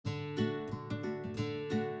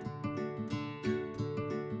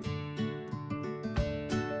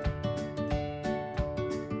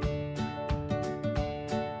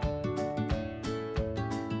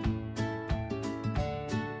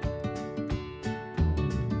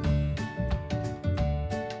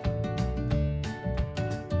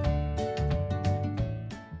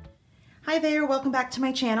Hi there, welcome back to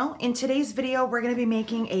my channel. In today's video, we're going to be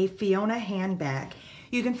making a Fiona handbag.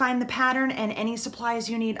 You can find the pattern and any supplies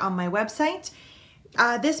you need on my website.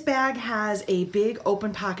 This bag has a big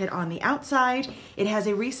open pocket on the outside. It has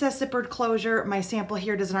a recessed zippered closure. My sample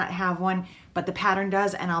here does not have one, but the pattern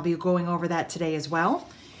does, and I'll be going over that today as well.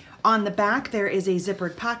 On the back, there is a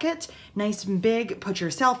zippered pocket, nice and big. Put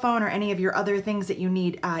your cell phone or any of your other things that you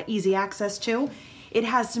need easy access to. It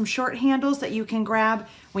has some short handles that you can grab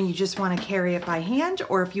when you just want to carry it by hand,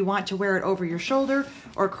 or if you want to wear it over your shoulder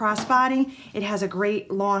or crossbody. It has a great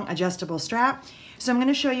long adjustable strap. So I'm going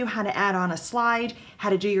to show you how to add on a slide, how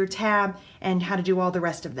to do your tab, and how to do all the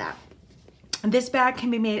rest of that. This bag can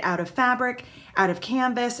be made out of fabric, out of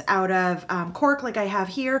canvas, out of cork like I have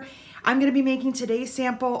here. I'm going to be making today's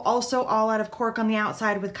sample also all out of cork on the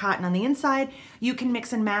outside with cotton on the inside. You can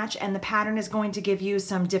mix and match, and the pattern is going to give you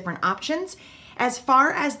some different options. As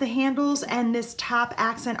far as the handles and this top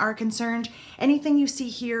accent are concerned, anything you see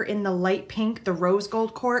here in the light pink, the rose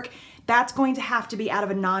gold cork, that's going to have to be out of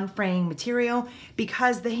a non-fraying material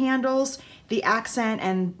because the handles, the accent,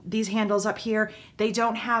 and these handles up here, they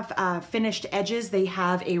don't have finished edges. They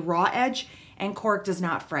have a raw edge, and cork does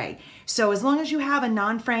not fray. So as long as you have a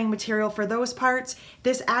non-fraying material for those parts,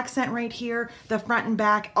 this accent right here, the front and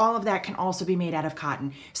back, all of that can also be made out of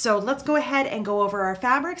cotton. So let's go ahead and go over our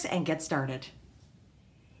fabrics and get started.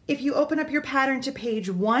 If you open up your pattern to page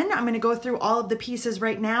 1, I'm going to go through all of the pieces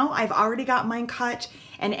right now. I've already got mine cut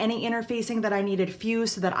and any interfacing that I needed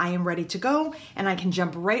fused so that I am ready to go, and I can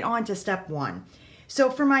jump right on to step 1. So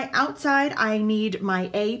for my outside, I need my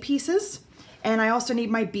A pieces, and I also need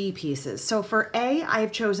my B pieces. So for A,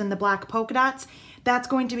 I've chosen the black polka dots. That's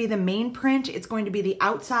going to be the main print. It's going to be the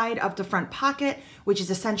outside of the front pocket, which is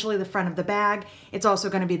essentially the front of the bag. It's also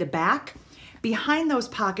going to be the back. Behind those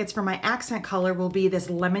pockets for my accent color will be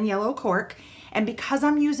this lemon yellow cork. And because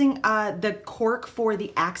I'm using the cork for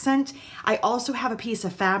the accent, I also have a piece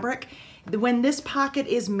of fabric. When this pocket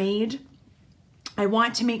is made, I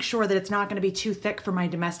want to make sure that it's not going to be too thick for my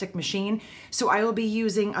domestic machine. So I will be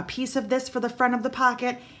using a piece of this for the front of the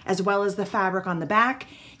pocket as well as the fabric on the back.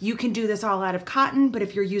 You can do this all out of cotton, but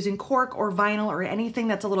if you're using cork or vinyl or anything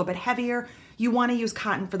that's a little bit heavier, you want to use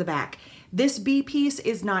cotton for the back. This B piece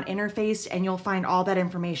is not interfaced, and you'll find all that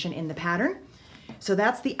information in the pattern. So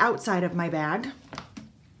that's the outside of my bag.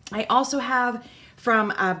 I also have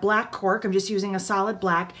from black cork, I'm just using a solid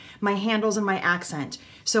black, my handles and my accent.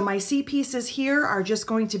 So my C pieces here are just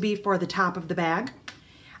going to be for the top of the bag.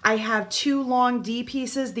 I have 2 long D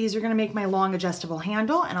pieces. These are going to make my long adjustable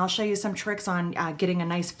handle, and I'll show you some tricks on getting a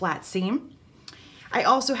nice flat seam. I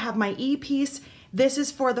also have my E piece. This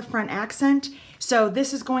is for the front accent. So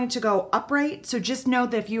this is going to go upright. So just know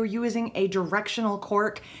that if you're using a directional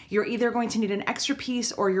cork, you're either going to need an extra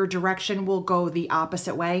piece or your direction will go the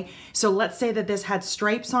opposite way. So let's say that this had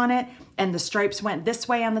stripes on it and the stripes went this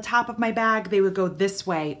way on the top of my bag, they would go this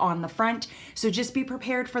way on the front. So just be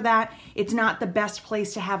prepared for that. It's not the best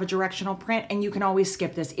place to have a directional print, and you can always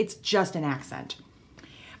skip this. It's just an accent.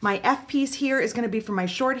 My F piece here is going to be for my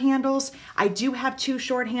short handles. I do have 2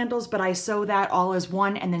 short handles, but I sew that all as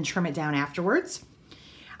one and then trim it down afterwards.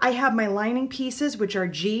 I have my lining pieces, which are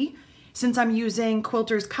G. Since I'm using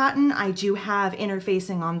quilter's cotton, I do have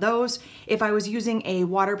interfacing on those. If I was using a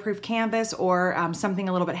waterproof canvas or something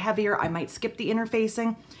a little bit heavier, I might skip the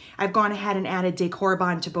interfacing. I've gone ahead and added decor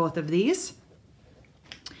bond to both of these.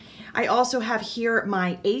 I also have here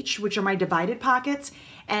my H, which are my divided pockets.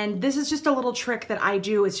 And this is just a little trick that I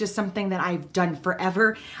do. It's just something that I've done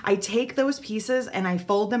forever. I take those pieces and I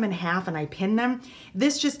fold them in half and I pin them.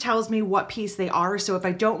 This just tells me what piece they are. So if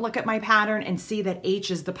I don't look at my pattern and see that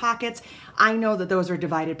H is the pockets, I know that those are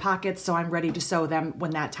divided pockets, so I'm ready to sew them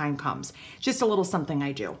when that time comes. Just a little something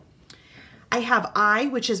I do. I have I,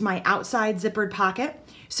 which is my outside zippered pocket.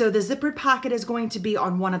 So the zippered pocket is going to be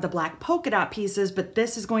on one of the black polka dot pieces, but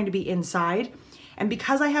this is going to be inside. And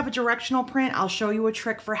because I have a directional print, I'll show you a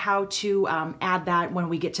trick for how to add that when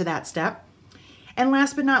we get to that step. And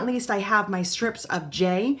last but not least, I have my strips of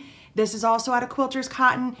J. This is also out of quilter's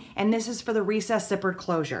cotton, and this is for the recessed zippered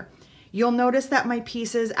closure. You'll notice that my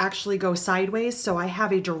pieces actually go sideways, so I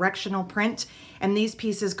have a directional print, and these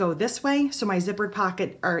pieces go this way. So my zippered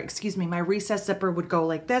pocket, or excuse me, my recessed zipper would go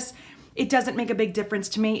like this. It doesn't make a big difference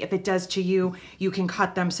to me. If it does to you, you can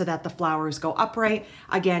cut them so that the flowers go upright.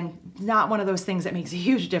 Again, not one of those things that makes a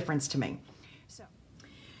huge difference to me.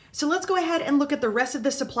 So let's go ahead and look at the rest of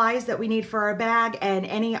the supplies that we need for our bag and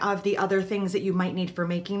any of the other things that you might need for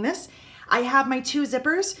making this. I have my 2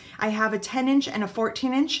 zippers. I have a 10-inch and a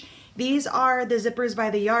 14-inch. These are the zippers by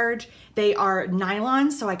the yard. They are nylon,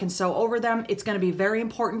 so I can sew over them. It's gonna be very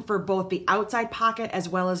important for both the outside pocket as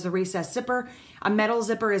well as the recessed zipper. A metal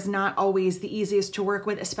zipper is not always the easiest to work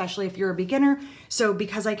with, especially if you're a beginner. So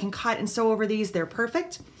because I can cut and sew over these, they're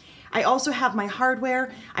perfect. I also have my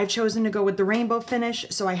hardware. I've chosen to go with the rainbow finish,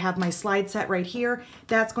 so I have my slide set right here.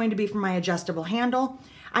 That's going to be for my adjustable handle.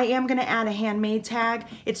 I am gonna add a handmade tag.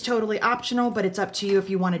 It's totally optional, but it's up to you if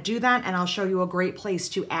you wanna do that, and I'll show you a great place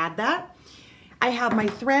to add that. I have my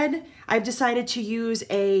thread. I've decided to use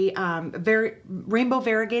a rainbow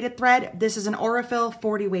variegated thread. This is an Aurifil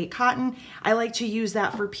 40 weight cotton. I like to use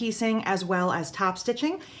that for piecing as well as top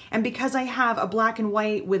stitching. And because I have a black and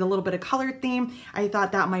white with a little bit of colored theme, I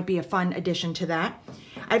thought that might be a fun addition to that.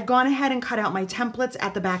 I've gone ahead and cut out my templates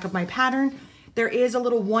at the back of my pattern. There is a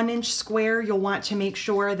little 1-inch square. You'll want to make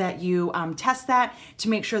sure that you test that to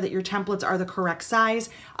make sure that your templates are the correct size.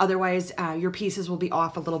 Otherwise, your pieces will be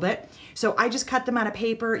off a little bit. So I just cut them out of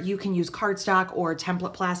paper. You can use cardstock or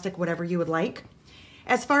template plastic, whatever you would like.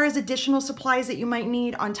 As far as additional supplies that you might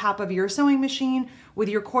need on top of your sewing machine with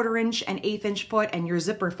your 1/4 inch and 1/8 inch foot and your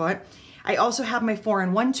zipper foot, I also have my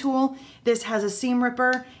 4-in-1 tool. This has a seam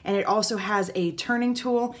ripper and it also has a turning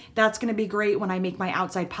tool. That's gonna be great when I make my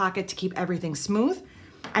outside pocket to keep everything smooth.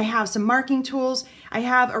 I have some marking tools. I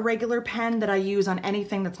have a regular pen that I use on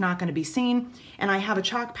anything that's not gonna be seen. And I have a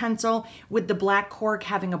chalk pencil with the black cork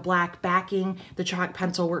having a black backing. The chalk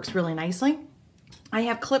pencil works really nicely. I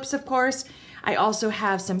have clips, of course. I also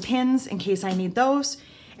have some pins in case I need those.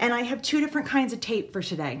 And I have 2 different kinds of tape for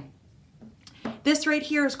today. This right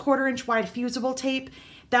here is 1/4 inch wide fusible tape.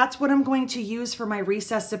 That's what I'm going to use for my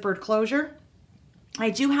recessed zippered closure. I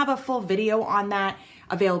do have a full video on that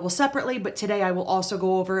available separately, but today I will also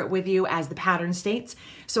go over it with you as the pattern states.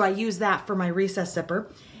 So I use that for my recessed zipper.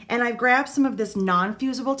 And I've grabbed some of this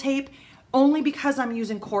non-fusible tape only because I'm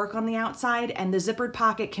using cork on the outside and the zippered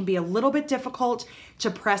pocket can be a little bit difficult to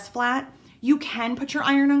press flat. You can put your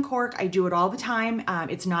iron on cork. I do it all the time.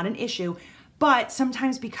 It's not an issue. But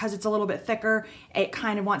sometimes because it's a little bit thicker, it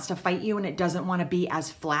kind of wants to fight you and it doesn't want to be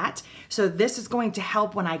as flat. So this is going to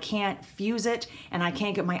help when I can't fuse it and I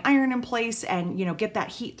can't get my iron in place and get that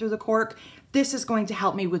heat through the cork. This is going to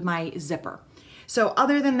help me with my zipper. So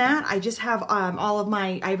other than that, I just have I have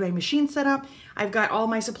my machine set up. I've got all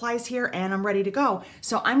my supplies here and I'm ready to go.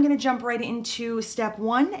 So I'm gonna jump right into step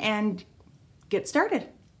 1 and get started.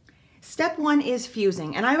 Step 1 is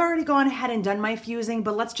fusing, and I've already gone ahead and done my fusing,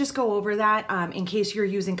 but let's just go over that in case you're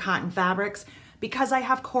using cotton fabrics. Because I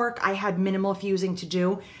have cork, I had minimal fusing to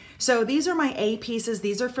do. So these are my A pieces.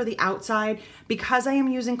 These are for the outside. Because I am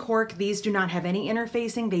using cork, these do not have any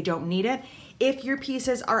interfacing. They don't need it. If your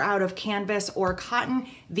pieces are out of canvas or cotton,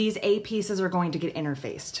 these A pieces are going to get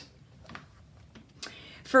interfaced.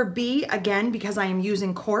 For B, again, because I am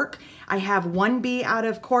using cork, I have 1 B out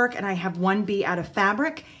of cork and I have 1 B out of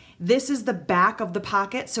fabric. This is the back of the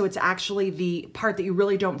pocket, so it's actually the part that you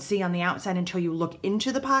really don't see on the outside until you look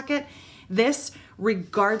into the pocket. This,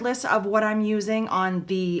 regardless of what I'm using on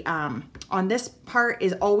the on this part,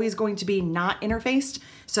 is always going to be not interfaced.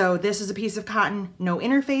 So this is a piece of cotton, no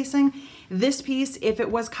interfacing. This piece, if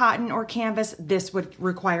it was cotton or canvas, this would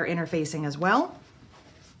require interfacing as well.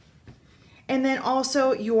 And then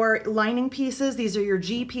also your lining pieces, these are your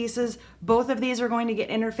G pieces. Both of these are going to get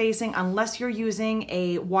interfacing unless you're using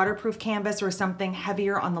a waterproof canvas or something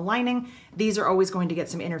heavier on the lining. These are always going to get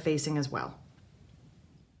some interfacing as well.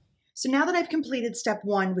 So now that I've completed step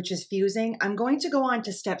 1, which is fusing, I'm going to go on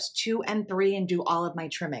to steps 2 and 3 and do all of my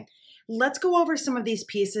trimming. Let's go over some of these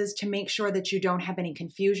pieces to make sure that you don't have any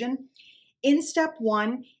confusion. In step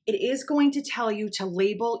 1, it is going to tell you to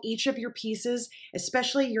label each of your pieces,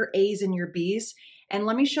 especially your A's and your B's. And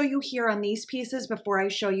let me show you here on these pieces before I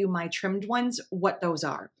show you my trimmed ones, what those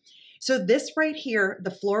are. So this right here, the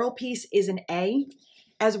floral piece is an A,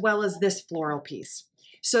 as well as this floral piece.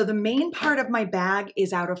 So the main part of my bag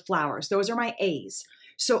is out of flowers. Those are my A's.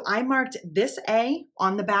 So I marked this A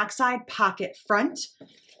on the back side, pocket front,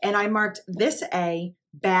 and I marked this A,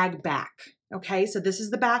 bag back. Okay, so this is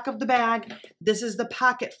the back of the bag. This is the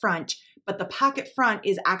pocket front, but the pocket front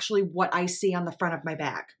is actually what I see on the front of my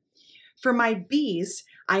bag. For my B's,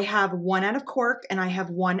 I have 1 out of cork and I have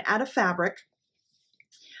 1 out of fabric.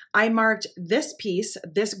 I marked this piece,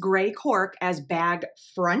 this gray cork, as bag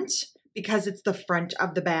front because it's the front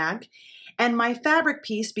of the bag. And my fabric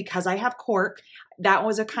piece, because I have cork, that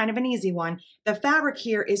was a kind of an easy one. The fabric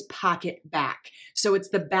here is pocket back. So it's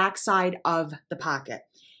the back side of the pocket.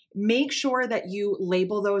 Make sure that you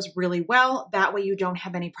label those really well. That way you don't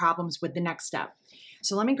have any problems with the next step.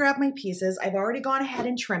 So let me grab my pieces. I've already gone ahead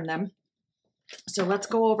and trimmed them. So let's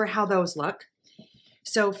go over how those look.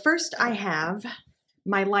 So first I have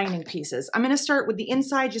my lining pieces. I'm going to start with the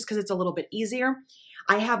inside just because it's a little bit easier.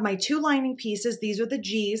 I have my 2 lining pieces. These are the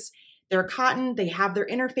G's. They're cotton. They have their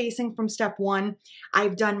interfacing from step 1.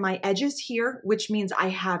 I've done my edges here, which means I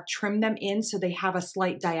have trimmed them in so they have a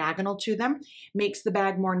slight diagonal to them. Makes the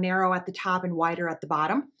bag more narrow at the top and wider at the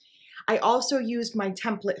bottom. I also used my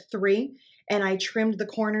template 3 and I trimmed the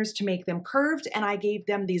corners to make them curved, and I gave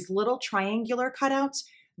them these little triangular cutouts.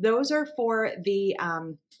 Those are for the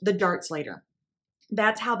darts later.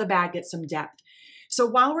 That's how the bag gets some depth. So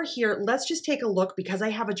while we're here, let's just take a look because I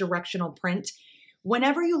have a directional print.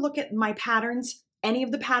 Whenever you look at my patterns, any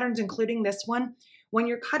of the patterns, including this one, when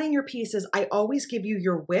you're cutting your pieces, I always give you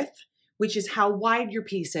your width, which is how wide your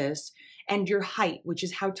piece is, and your height, which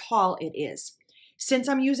is how tall it is. Since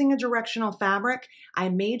I'm using a directional fabric, I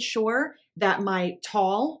made sure that my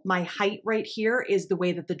height right here is the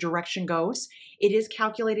way that the direction goes. It is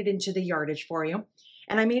calculated into the yardage for you.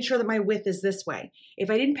 And I made sure that my width is this way. If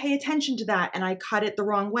I didn't pay attention to that and I cut it the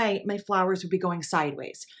wrong way, my flowers would be going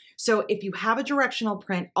sideways. So if you have a directional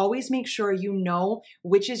print, always make sure you know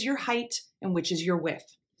which is your height and which is your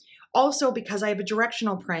width. Also, because I have a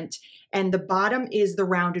directional print and the bottom is the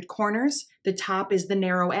rounded corners, the top is the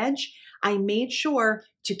narrow edge, I made sure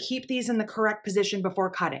to keep these in the correct position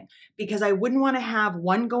before cutting because I wouldn't want to have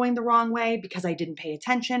one going the wrong way because I didn't pay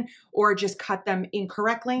attention or just cut them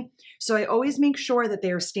incorrectly. So I always make sure that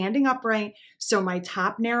they are standing upright. So my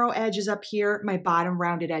top narrow edge is up here, my bottom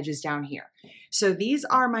rounded edge is down here. So these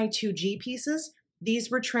are my 2 G pieces.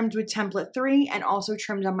 These were trimmed with template 3 and also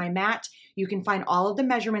trimmed on my mat. You can find all of the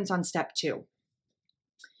measurements on step 2.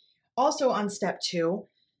 Also on step 2,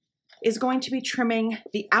 is going to be trimming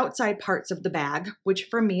the outside parts of the bag, which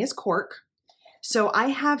for me is cork. So I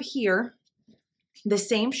have here the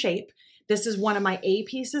same shape. This is one of my A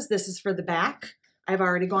pieces. This is for the back. I've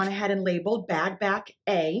already gone ahead and labeled bag back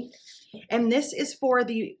A. And this is for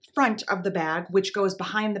the front of the bag, which goes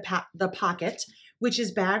behind the pocket, which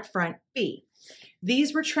is bag front B.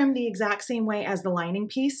 These were trimmed the exact same way as the lining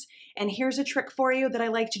piece. And here's a trick for you that I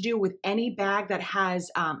like to do with any bag that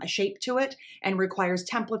has a shape to it and requires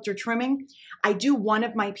templates or trimming. I do one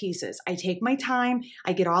of my pieces. I take my time,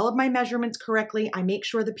 I get all of my measurements correctly, I make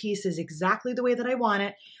sure the piece is exactly the way that I want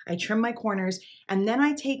it, I trim my corners, and then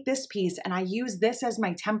I take this piece and I use this as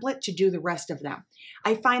my template to do the rest of them.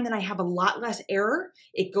 I find that I have a lot less error,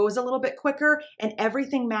 it goes a little bit quicker, and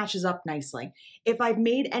everything matches up nicely. If I've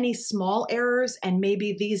made any small errors and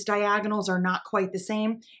maybe these diagonals are not quite the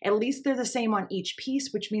same, at least they're the same on each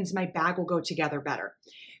piece, which means my bag will go together better.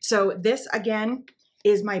 So this again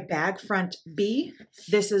is my bag front B.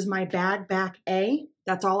 This is my bag back A.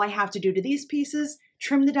 That's all I have to do to these pieces,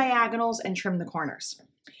 trim the diagonals and trim the corners.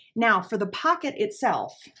 Now for the pocket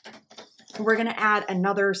itself, we're gonna add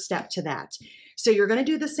another step to that. So you're gonna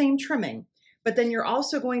do the same trimming, but then you're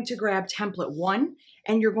also going to grab template 1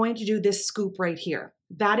 and you're going to do this scoop right here.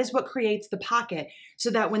 That is what creates the pocket so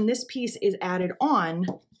that when this piece is added on,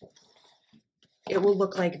 it will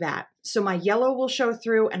look like that. So my yellow will show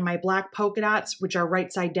through and my black polka dots, which are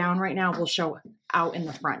right side down right now, will show out in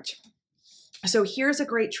the front. So here's a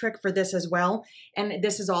great trick for this as well. And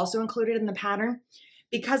this is also included in the pattern.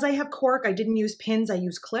 Because I have cork, I didn't use pins, I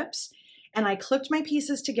used clips. And I clipped my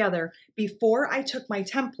pieces together before I took my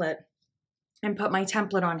template and put my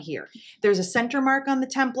template on here. There's a center mark on the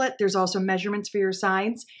template. There's also measurements for your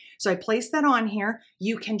sides. So I placed that on here.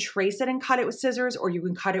 You can trace it and cut it with scissors, or you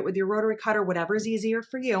can cut it with your rotary cutter, whatever is easier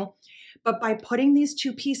for you. But by putting these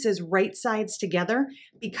 2 pieces right sides together,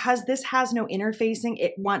 because this has no interfacing,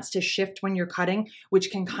 it wants to shift when you're cutting,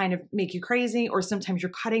 which can kind of make you crazy, or sometimes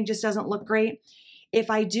your cutting just doesn't look great.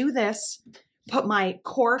 If I do this, put my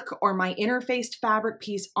cork or my interfaced fabric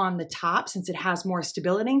piece on the top, since it has more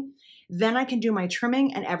stability, then I can do my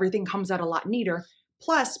trimming and everything comes out a lot neater.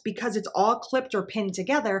 Plus, because it's all clipped or pinned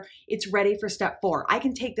together, it's ready for step 4. I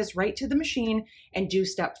can take this right to the machine and do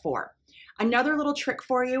step 4. Another little trick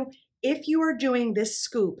for you, if you are doing this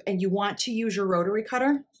scoop and you want to use your rotary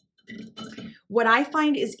cutter, what I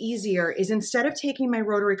find is easier is instead of taking my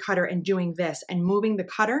rotary cutter and doing this and moving the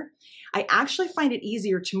cutter, I actually find it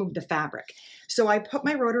easier to move the fabric. So I put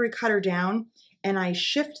my rotary cutter down and I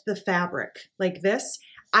shift the fabric like this.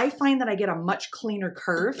 I find that I get a much cleaner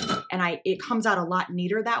curve and it comes out a lot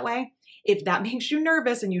neater that way. If that makes you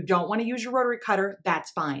nervous and you don't want to use your rotary cutter,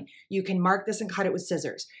 that's fine. You can mark this and cut it with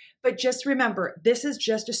scissors. But just remember, this is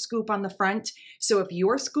just a scoop on the front. So if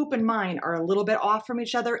your scoop and mine are a little bit off from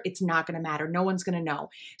each other, it's not going to matter. No one's going to know.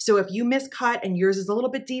 So if you miscut and yours is a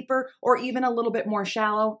little bit deeper or even a little bit more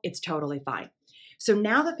shallow, it's totally fine. So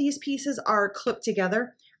now that these pieces are clipped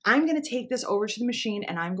together, I'm going to take this over to the machine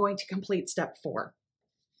and I'm going to complete step 4.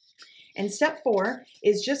 And step 4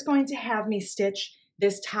 is just going to have me stitch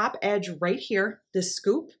this top edge right here, this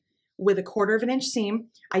scoop, with a 1/4 inch seam.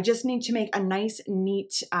 I just need to make a nice,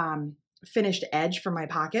 neat finished edge for my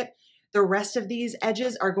pocket. The rest of these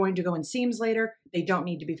edges are going to go in seams later. They don't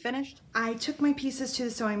need to be finished. I took my pieces to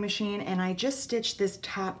the sewing machine and I just stitched this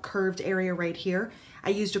top curved area right here. I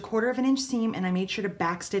used a 1/4 inch seam and I made sure to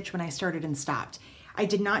back stitch when I started and stopped. I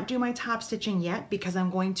did not do my top stitching yet because I'm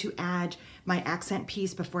going to add my accent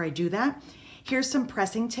piece before I do that. Here's some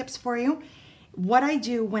pressing tips for you. What I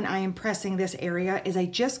do when I am pressing this area is I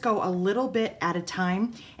just go a little bit at a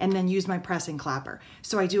time and then use my pressing clapper.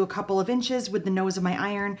 So I do a couple of inches with the nose of my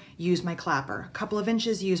iron, use my clapper. A couple of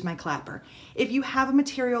inches, use my clapper. If you have a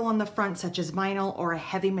material on the front such as vinyl or a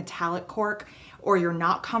heavy metallic cork, or you're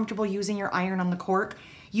not comfortable using your iron on the cork,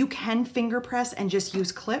 you can finger press and just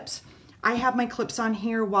use clips. I have my clips on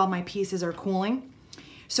here while my pieces are cooling.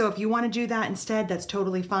 So if you want to do that instead, that's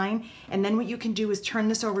totally fine. And then what you can do is turn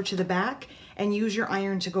this over to the back and use your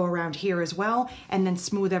iron to go around here as well, and then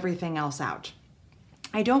smooth everything else out.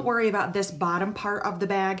 I don't worry about this bottom part of the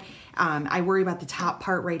bag. I worry about the top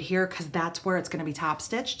part right here because that's where it's going to be top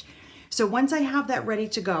stitched. So once I have that ready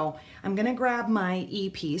to go, I'm going to grab my E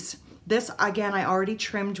piece. This, again, I already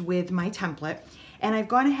trimmed with my template, and I've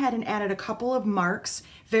gone ahead and added a couple of marks,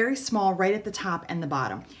 very small, right at the top and the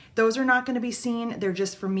bottom. Those are not going to be seen. They're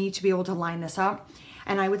just for me to be able to line this up.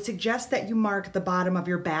 And I would suggest that you mark the bottom of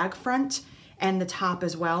your bag front and the top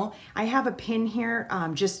as well. I have a pin here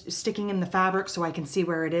just sticking in the fabric so I can see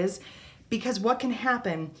where it is, because what can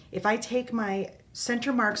happen if I take my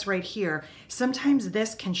center marks right here, sometimes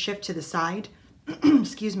this can shift to the side,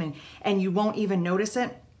 excuse me, and you won't even notice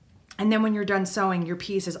it. And then when you're done sewing, your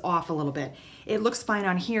piece is off a little bit. It looks fine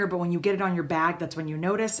on here, but when you get it on your bag, that's when you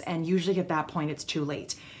notice, and usually at that point it's too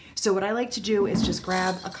late. So what I like to do is just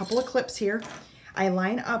grab a couple of clips here. I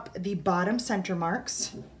line up the bottom center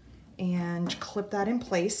marks and clip that in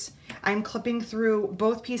place. I'm clipping through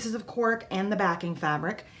both pieces of cork and the backing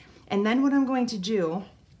fabric. And then what I'm going to do,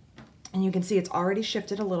 and you can see it's already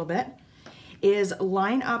shifted a little bit, is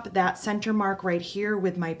line up that center mark right here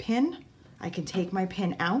with my pin. I can take my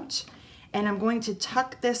pin out and I'm going to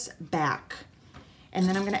tuck this back, and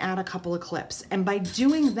then I'm going to add a couple of clips. And by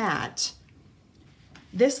doing that,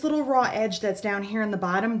 this little raw edge that's down here in the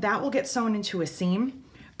bottom, that will get sewn into a seam.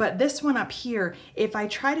 But this one up here, if I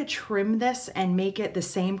try to trim this and make it the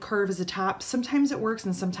same curve as the top, sometimes it works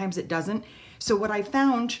and sometimes it doesn't. So what I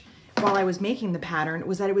found while I was making the pattern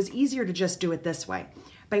was that it was easier to just do it this way.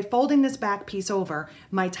 By folding this back piece over,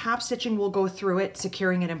 my top stitching will go through it,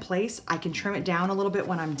 securing it in place. I can trim it down a little bit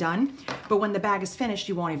when I'm done, but when the bag is finished,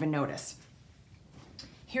 you won't even notice.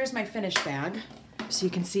 Here's my finished bag, so you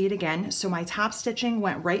can see it again. So my top stitching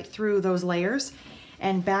went right through those layers.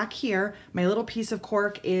 And back here, my little piece of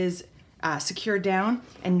cork is secured down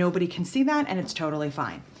and nobody can see that, and it's totally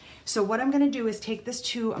fine. So what I'm gonna do is take this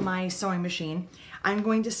to my sewing machine. I'm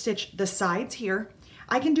going to stitch the sides here.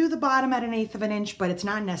 I can do the bottom at 1/8 inch, but it's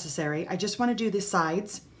not necessary. I just wanna do the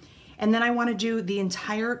sides. And then I wanna do the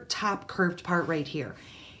entire top curved part right here.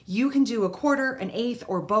 You can do 1/4, 1/8,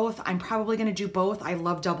 or both. I'm probably gonna do both. I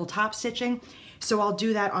love double top stitching. So I'll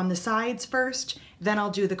do that on the sides first, then I'll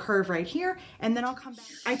do the curve right here, and then I'll come back.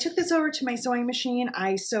 I took this over to my sewing machine.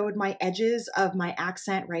 I sewed my edges of my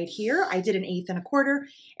accent right here. I did 1/8 and 1/4,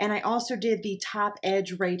 and I also did the top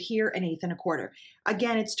edge right here, 1/8 and 1/4.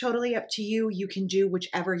 Again, it's totally up to you. You can do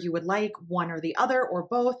whichever you would like, one or the other, or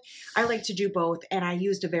both. I like to do both, and I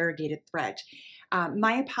used a variegated thread.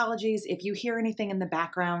 My apologies if you hear anything in the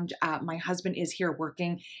background. My husband is here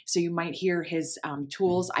working, so you might hear his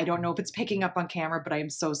tools. I don't know if it's picking up on camera, but I am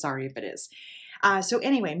so sorry if it is. So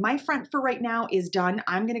anyway, my front for right now is done.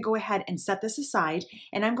 I'm gonna go ahead and set this aside,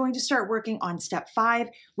 and I'm going to start working on step 5,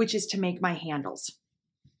 which is to make my handles.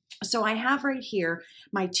 So I have right here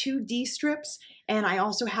my 2 D strips, and I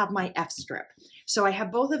also have my F strip. So I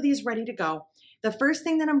have both of these ready to go. The first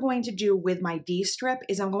thing that I'm going to do with my D strip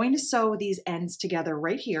is I'm going to sew these ends together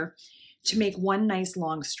right here to make one nice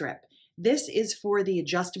long strip. This is for the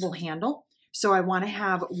adjustable handle. So I want to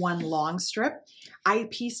have one long strip. I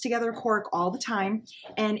piece together cork all the time.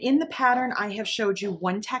 And in the pattern, I have showed you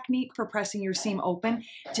one technique for pressing your seam open.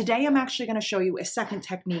 Today, I'm actually going to show you a second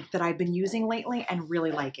technique that I've been using lately and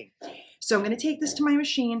really liking. So I'm going to take this to my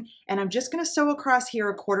machine and I'm just going to sew across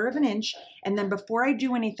here 1/4 inch. And then before I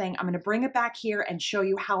do anything, I'm going to bring it back here and show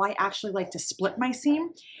you how I actually like to split my seam.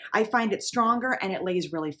 I find it stronger and it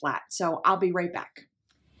lays really flat. So I'll be right back.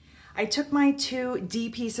 I took my 2 D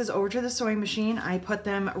pieces over to the sewing machine. I put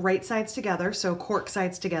them right sides together, so cork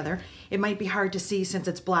sides together. It might be hard to see since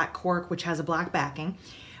it's black cork, which has a black backing.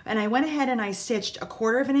 And I went ahead and I stitched a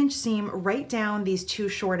 1/4 inch seam right down these 2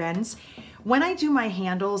 short ends. When I do my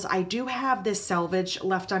handles, I do have this selvage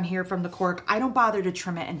left on here from the cork. I don't bother to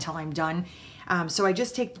trim it until I'm done. So I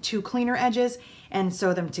just take the 2 cleaner edges and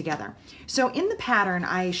sew them together. So in the pattern,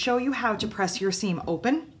 I show you how to press your seam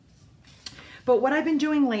open. But what I've been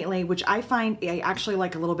doing lately, which I find I actually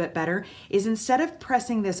like a little bit better, is instead of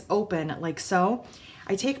pressing this open like so,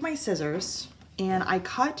 I take my scissors and I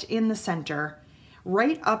cut in the center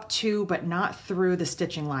right up to, but not through the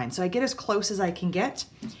stitching line. So I get as close as I can get.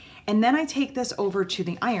 And then I take this over to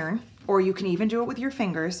the iron, or you can even do it with your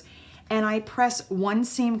fingers, and I press one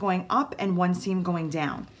seam going up and one seam going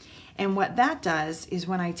down. And what that does is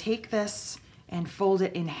when I take this and fold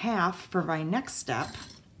it in half for my next step,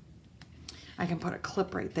 I can put a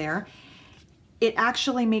clip right there, it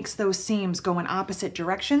actually makes those seams go in opposite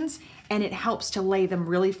directions, and it helps to lay them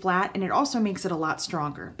really flat, and it also makes it a lot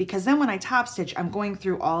stronger, because then when I top stitch, I'm going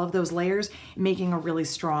through all of those layers, making a really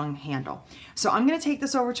strong handle. So I'm gonna take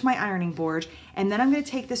this over to my ironing board, and then I'm gonna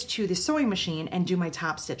take this to the sewing machine and do my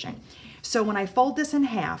top stitching. So when I fold this in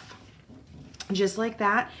half, just like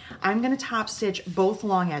that, I'm gonna top stitch both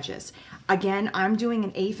long edges. Again, I'm doing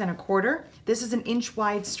 1/8 and 1/4. This is an inch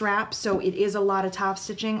wide strap, so it is a lot of top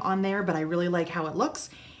stitching on there, but I really like how it looks.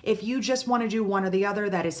 If you just want to do one or the other,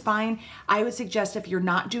 that is fine. I would suggest if you're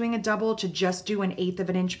not doing a double to just do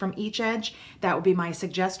 1/8 inch from each edge. That would be my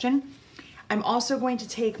suggestion. I'm also going to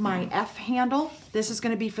take my F handle. This is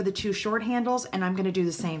going to be for the 2 short handles, and I'm going to do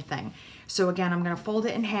the same thing. So again, I'm going to fold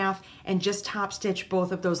it in half and just top stitch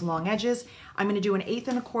both of those long edges. I'm going to do 1/8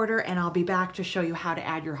 and 1/4, and I'll be back to show you how to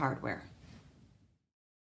add your hardware.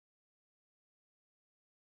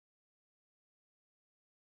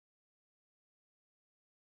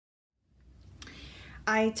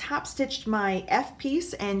 I top stitched my F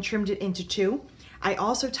piece and trimmed it into 2. I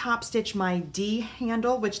also top stitched my D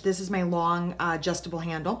handle, which this is my long adjustable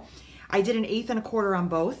handle. I did 1/8 and 1/4 on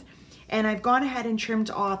both, and I've gone ahead and trimmed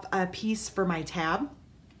off a piece for my tab.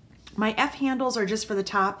 My F handles are just for the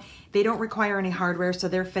top. They don't require any hardware, so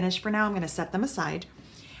they're finished for now. I'm going to set them aside.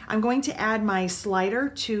 I'm going to add my slider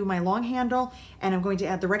to my long handle, and I'm going to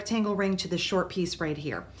add the rectangle ring to the short piece right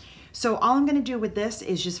here. So all I'm going to do with this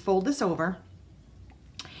is just fold this over.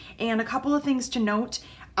 And a couple of things to note,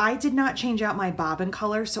 I did not change out my bobbin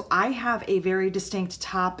color, so I have a very distinct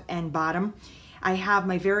top and bottom. I have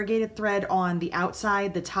my variegated thread on the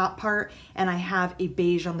outside, the top part, and I have a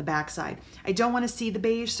beige on the back side. I don't want to see the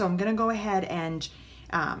beige, so I'm going to go ahead and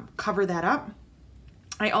cover that up.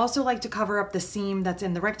 I also like to cover up the seam that's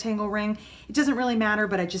in the rectangle ring. It doesn't really matter,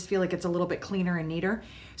 but I just feel like it's a little bit cleaner and neater.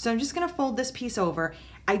 So I'm just going to fold this piece over.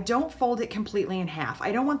 I don't fold it completely in half.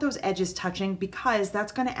 I don't want those edges touching because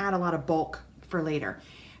that's going to add a lot of bulk for later.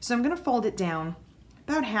 So I'm going to fold it down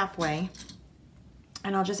about halfway,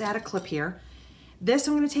 and I'll just add a clip here. This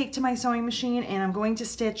I'm going to take to my sewing machine, and I'm going to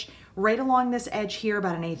stitch right along this edge here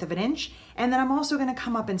about 1/8 inch, and then I'm also going to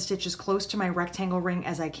come up and stitch as close to my rectangle ring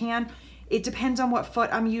as I can. It depends on what foot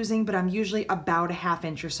I'm using, but I'm usually about 1/2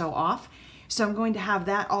 inch or so off. So I'm going to have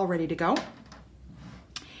that all ready to go.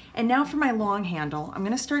 And now for my long handle, I'm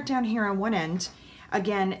going to start down here on one end.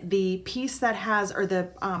 Again, the piece that has, or the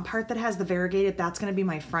part that has the variegated, that's going to be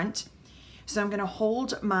my front. So I'm going to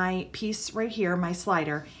hold my piece right here, my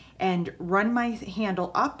slider, and run my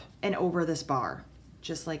handle up and over this bar,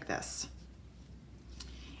 just like this.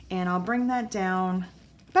 And I'll bring that down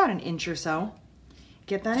about 1 inch or so,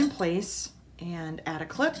 get that in place, and add a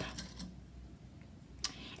clip.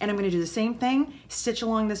 And I'm going to do the same thing, stitch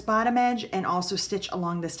along this bottom edge and also stitch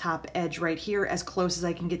along this top edge right here as close as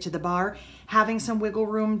I can get to the bar. Having some wiggle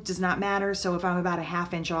room does not matter, so if I'm about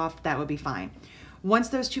 1/2 inch off, that would be fine. Once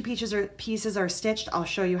those 2 pieces are stitched, I'll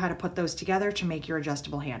show you how to put those together to make your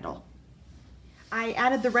adjustable handle. I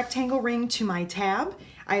added the rectangle ring to my tab.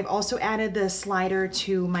 I've also added the slider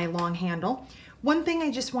to my long handle. One thing I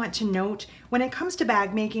just want to note, when it comes to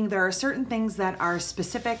bag making, there are certain things that are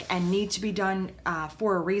specific and need to be done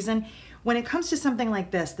for a reason. When it comes to something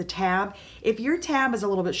like this, the tab, if your tab is a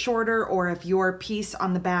little bit shorter or if your piece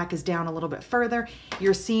on the back is down a little bit further,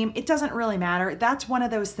 your seam, it doesn't really matter. That's one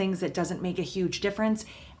of those things that doesn't make a huge difference.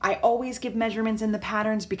 I always give measurements in the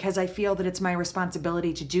patterns because I feel that it's my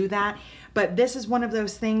responsibility to do that. But this is one of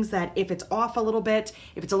those things that if it's off a little bit,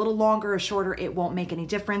 if it's a little longer or shorter, it won't make any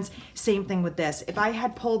difference. Same thing with this. If I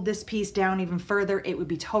had pulled this piece down even further, it would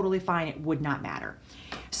be totally fine. It would not matter.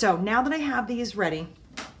 So now that I have these ready,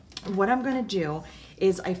 what I'm going to do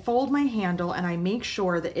is I fold my handle and I make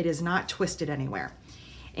sure that it is not twisted anywhere.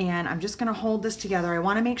 And I'm just going to hold this together. I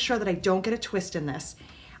want to make sure that I don't get a twist in this.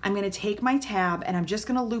 I'm going to take my tab and I'm just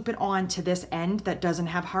going to loop it on to this end that doesn't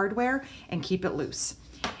have hardware and keep it loose.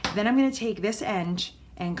 Then I'm gonna take this end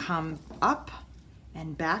and come up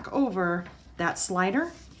and back over that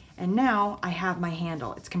slider. And now I have my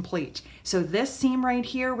handle, it's complete. So this seam right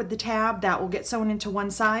here with the tab, that will get sewn into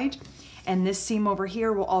one side. And this seam over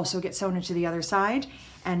here will also get sewn into the other side.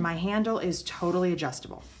 And my handle is totally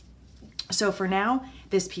adjustable. So for now,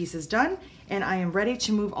 this piece is done and I am ready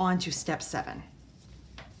to move on to step 7.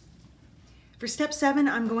 For step 7,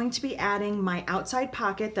 I'm going to be adding my outside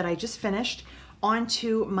pocket that I just finished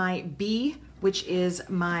onto my B, which is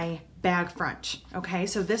my bag front. Okay,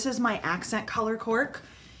 so this is my accent color cork,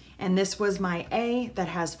 and this was my A that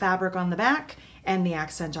has fabric on the back and the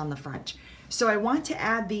accent on the front. So I want to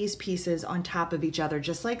add these pieces on top of each other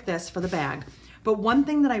just like this for the bag. But one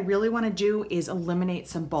thing that I really want to do is eliminate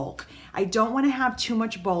some bulk. I don't want to have too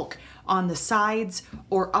much bulk on the sides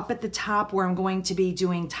or up at the top where I'm going to be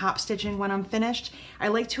doing top stitching when I'm finished. I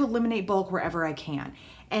like to eliminate bulk wherever I can.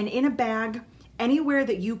 And in a bag, anywhere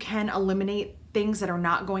that you can eliminate things that are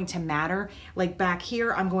not going to matter, like back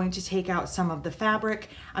here, I'm going to take out some of the fabric.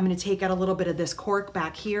 I'm going to take out a little bit of this cork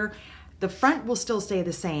back here. The front will still stay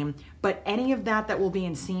the same, but any of that will be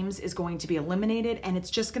in seams is going to be eliminated, and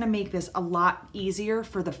it's just gonna make this a lot easier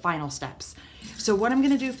for the final steps. So what I'm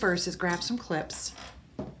gonna do first is grab some clips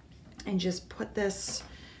and just put this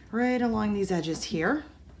right along these edges here.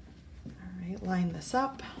 All right, line this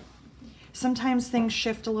up. Sometimes things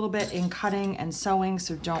shift a little bit in cutting and sewing,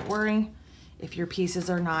 so don't worry if your pieces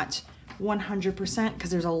are not 100%,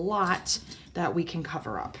 because there's a lot that we can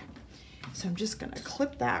cover up. So I'm just gonna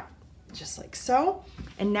clip that just like so.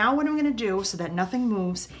 And now what I'm gonna do so that nothing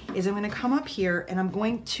moves is I'm gonna come up here and I'm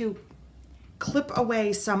going to clip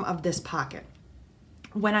away some of this pocket.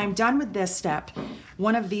 When I'm done with this step,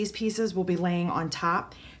 one of these pieces will be laying on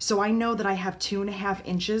top. So I know that I have 2.5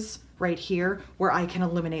 inches right here where I can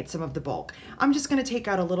eliminate some of the bulk. I'm just gonna take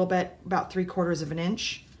out a little bit, about 3/4 of an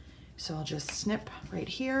inch. So I'll just snip right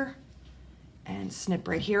here and snip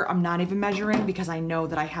right here. I'm not even measuring because I know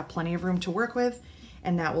that I have plenty of room to work with,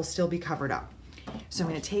 and that will still be covered up. So I'm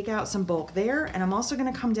gonna take out some bulk there, and I'm also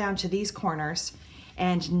gonna come down to these corners,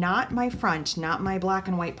 and not my front, not my black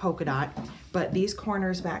and white polka dot, but these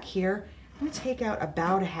corners back here, I'm gonna take out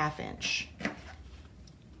about 1/2 inch.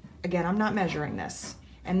 Again, I'm not measuring this,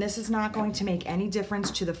 and this is not going to make any difference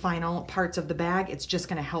to the final parts of the bag. It's just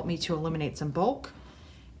gonna help me to eliminate some bulk,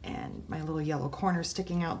 and my little yellow corner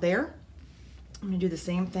sticking out there. I'm gonna do the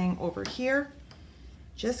same thing over here.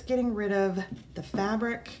 Just getting rid of the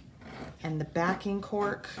fabric and the backing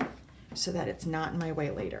cork so that it's not in my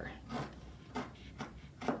way later.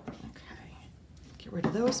 Okay, get rid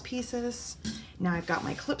of those pieces. Now I've got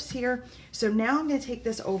my clips here. So now I'm gonna take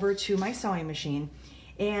this over to my sewing machine,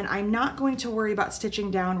 and I'm not going to worry about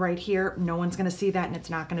stitching down right here. No one's gonna see that, and it's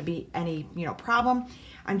not gonna be any problem.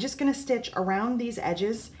 I'm just gonna stitch around these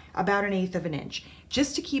edges about 1/8 of an inch,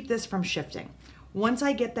 just to keep this from shifting. Once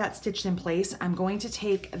I get that stitched in place, I'm going to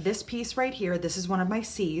take this piece right here, this is one of my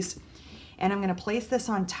C's, and I'm gonna place this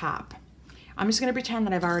on top. I'm just gonna pretend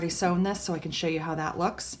that I've already sewn this so I can show you how that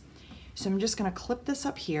looks. So I'm just gonna clip this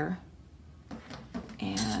up here,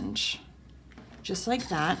 and just like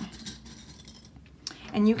that.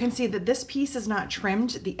 And you can see that this piece is not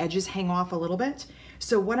trimmed, the edges hang off a little bit.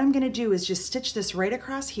 So what I'm gonna do is just stitch this right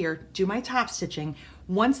across here, do my top stitching.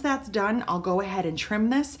 Once that's done, I'll go ahead and trim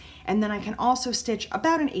this, and then I can also stitch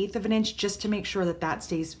about 1/8 of an inch just to make sure that that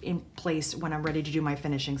stays in place when I'm ready to do my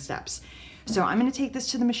finishing steps. So I'm gonna take this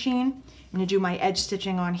to the machine, I'm gonna do my edge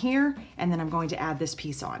stitching on here, and then I'm going to add this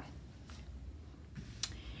piece on.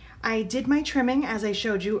 I did my trimming as I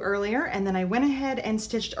showed you earlier, and then I went ahead and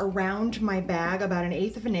stitched around my bag about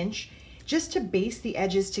 1/8 of an inch just to base the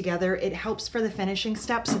edges together. It helps for the finishing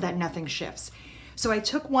step so that nothing shifts. So I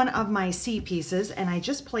took one of my C pieces and I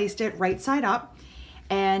just placed it right side up,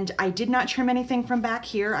 and I did not trim anything from back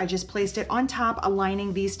here. I just placed it on top,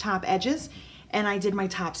 aligning these top edges, and I did my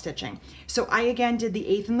top stitching. So I again did the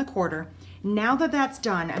 1/8 and the 1/4. Now that that's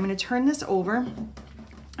done, I'm gonna turn this over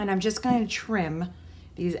and I'm just gonna trim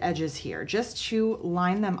these edges here just to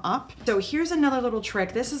line them up. So here's another little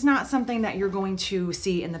trick. This is not something that you're going to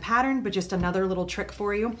see in the pattern, but just another little trick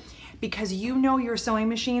for you, because you know your sewing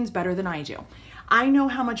machines better than I do. I know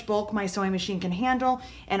how much bulk my sewing machine can handle,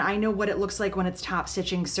 and I know what it looks like when it's top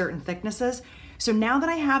stitching certain thicknesses. So now that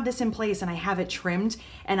I have this in place and I have it trimmed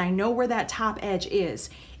and I know where that top edge is,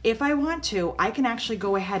 if I want to, I can actually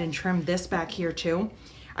go ahead and trim this back here too.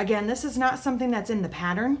 Again, this is not something that's in the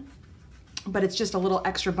pattern, but it's just a little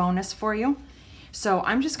extra bonus for you. So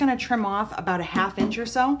I'm just gonna trim off about 1/2 inch or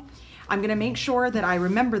so. I'm gonna make sure that I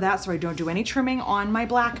remember that so I don't do any trimming on my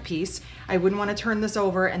black piece. I wouldn't wanna turn this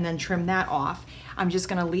over and then trim that off. I'm just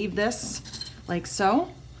gonna leave this like so,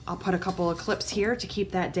 I'll put a couple of clips here to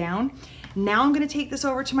keep that down. Now I'm gonna take this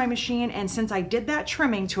over to my machine, and since I did that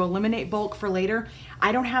trimming to eliminate bulk for later,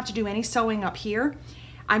 I don't have to do any sewing up here.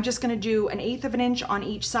 I'm just gonna do 1/8 of an inch on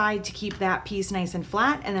each side to keep that piece nice and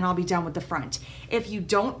flat, and then I'll be done with the front. If you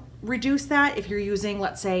don't reduce that, if you're using,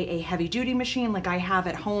 let's say, a heavy duty machine like I have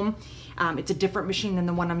at home, it's a different machine than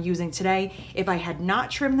the one I'm using today. If I had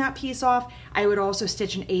not trimmed that piece off, I would also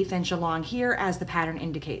stitch 1/8 inch along here as the pattern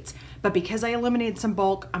indicates. But because I eliminated some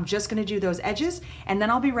bulk, I'm just gonna do those edges, and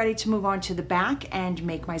then I'll be ready to move on to the back and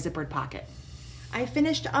make my zippered pocket. I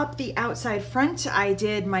finished up the outside front. I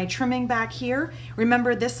did my trimming back here.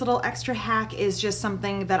 Remember, this little extra hack is just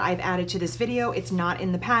something that I've added to this video. It's not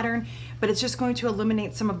in the pattern, but it's just going to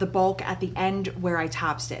eliminate some of the bulk at the end where I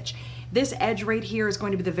top stitch. This edge right here is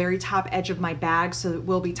going to be the very top edge of my bag, so it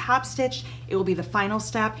will be top stitched. It will be the final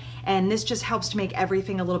step, and this just helps to make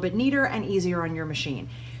everything a little bit neater and easier on your machine.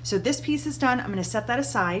 So this piece is done. I'm gonna set that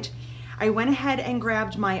aside. I went ahead and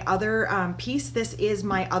grabbed my other piece. This is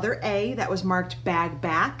my other A that was marked bag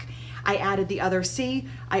back. I added the other C.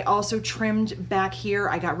 I also trimmed back here.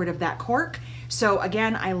 I got rid of that cork. So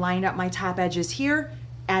again, I lined up my top edges here,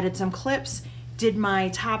 added some clips, did my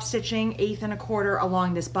top stitching 1/8 1/4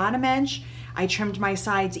 along this bottom edge. I trimmed my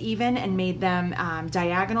sides even and made them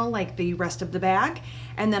diagonal like the rest of the bag.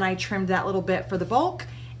 And then I trimmed that little bit for the bulk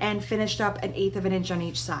and finished up 1/8 of an inch on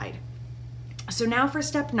each side. So now for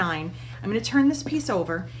step 9, I'm going to turn this piece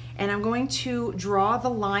over and I'm going to draw the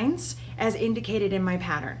lines as indicated in my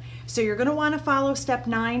pattern. So you're going to want to follow step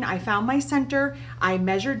 9. I found my center, I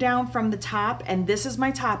measured down from the top, and this is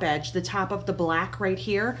my top edge, the top of the black right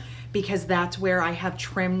here, because that's where I have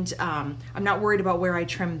trimmed. I'm not worried about where I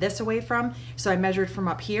trimmed this away from, so I measured from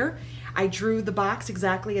up here. I drew the box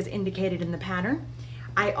exactly as indicated in the pattern.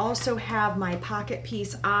 I also have my pocket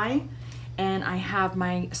piece I, and I have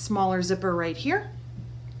my smaller zipper right here.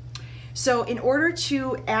 So in order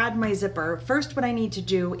to add my zipper, first what I need to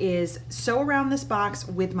do is sew around this box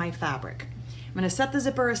with my fabric. I'm going to set the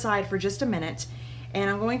zipper aside for just a minute, and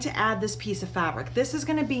I'm going to add this piece of fabric. This is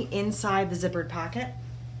going to be inside the zippered pocket.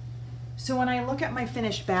 So when I look at my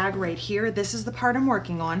finished bag right here, this is the part I'm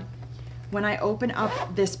working on. When I open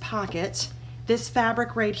up this pocket, this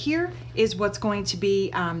fabric right here is what's going to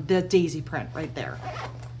be the daisy print right there.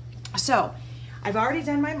 So I've already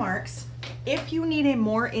done my marks. If you need a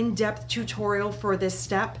more in-depth tutorial for this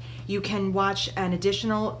step, you can watch an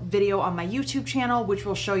additional video on my YouTube channel, which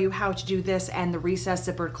will show you how to do this and the recessed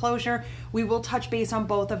zippered closure. We will touch base on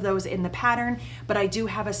both of those in the pattern, but I do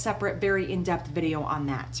have a separate, very in-depth video on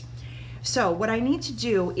that. So what I need to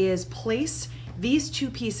do is place these two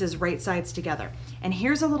pieces right sides together. And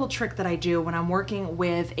here's a little trick that I do when I'm working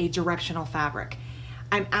with a directional fabric.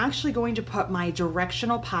 I'm actually going to put my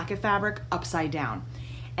directional pocket fabric upside down.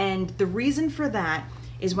 And the reason for that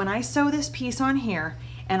is when I sew this piece on here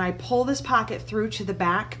and I pull this pocket through to the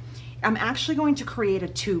back, I'm actually going to create a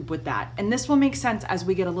tube with that. And this will make sense as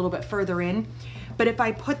we get a little bit further in. But if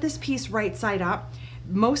I put this piece right side up,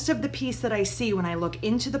 most of the piece that I see when I look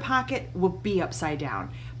into the pocket will be upside down.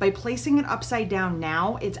 By placing it upside down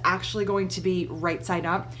now, it's actually going to be right side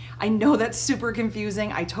up. I know that's super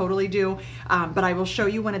confusing, I totally do, but I will show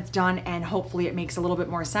you when it's done and hopefully it makes a little bit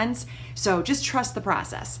more sense. So just trust the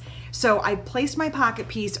process. So I placed my pocket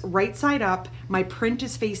piece right side up, my print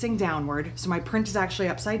is facing downward, so my print is actually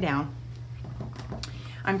upside down.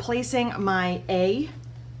 I'm placing my A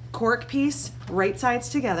cork piece right sides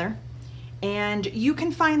together. And you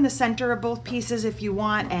can find the center of both pieces if you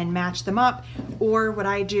want and match them up, or what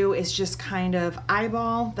I do is just kind of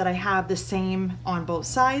eyeball that I have the same on both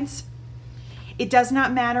sides. It does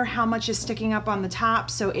not matter how much is sticking up on the top,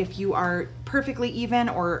 so if you are perfectly even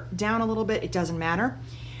or down a little bit, it doesn't matter.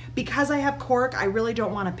 Because I have cork, I really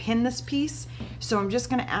don't want to pin this piece, so I'm just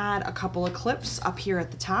going to add a couple of clips up here at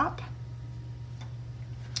the top.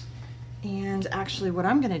 And actually what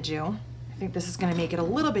I'm going to do, I think this is going to make it a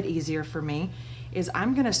little bit easier for me, is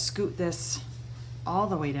I'm going to scoot this all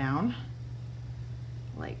the way down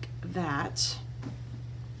like that,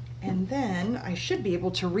 and then I should be able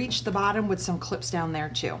to reach the bottom with some clips down there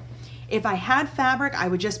too. If I had fabric, I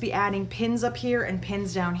would just be adding pins up here and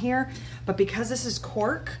pins down here, but because this is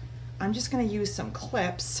cork, I'm just going to use some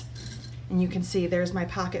clips, and you can see there's my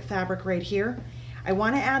pocket fabric right here. I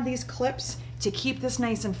want to add these clips to keep this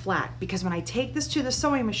nice and flat, because when I take this to the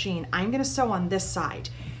sewing machine, I'm going to sew on this side,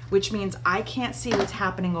 which means I can't see what's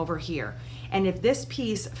happening over here. And if this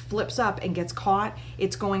piece flips up and gets caught,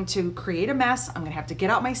 it's going to create a mess. I'm going to have to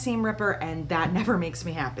get out my seam ripper, and that never makes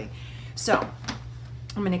me happy. So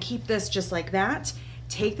I'm going to keep this just like that,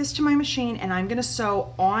 take this to my machine, and I'm going to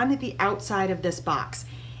sew on the outside of this box.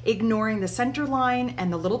 ignoring the center line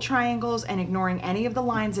and the little triangles and ignoring any of the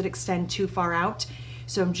lines that extend too far out.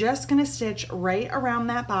 So I'm just gonna stitch right around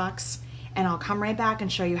that box, and I'll come right back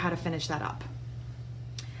and show you how to finish that up.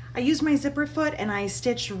 I used my zipper foot and I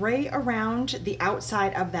stitched right around the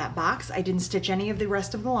outside of that box. I didn't stitch any of the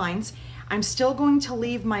rest of the lines. I'm still going to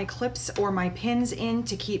leave my clips or my pins in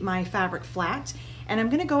to keep my fabric flat. And I'm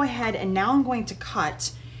gonna go ahead and now I'm going to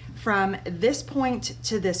cut from this point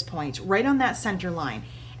to this point, right on that center line.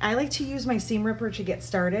 I like to use my seam ripper to get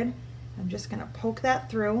started. I'm just gonna poke that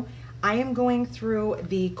through. I am going through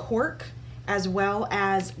the cork as well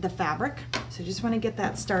as the fabric. So just wanna get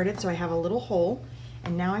that started so I have a little hole.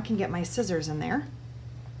 And now I can get my scissors in there.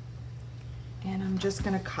 And I'm just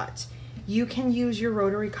gonna cut. You can use your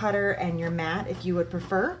rotary cutter and your mat if you would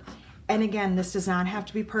prefer. And again, this does not have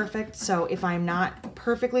to be perfect. So if I'm not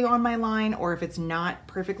perfectly on my line or if it's not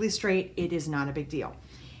perfectly straight, it is not a big deal.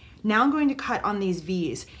 Now I'm going to cut on these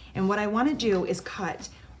V's. And what I wanna do is cut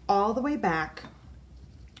all the way back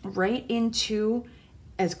right into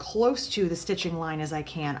as close to the stitching line as I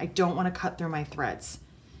can. I don't wanna cut through my threads.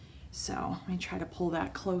 So let me try to pull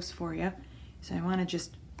that close for you. So I want to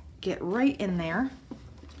just get right in there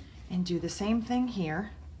and do the same thing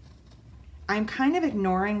here. I'm kind of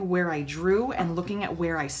ignoring where I drew and looking at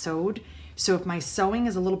where I sewed. So if my sewing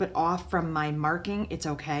is a little bit off from my marking, it's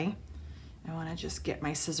okay. I want to just get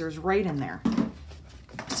my scissors right in there.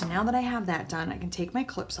 So now that I have that done, I can take my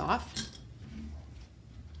clips off.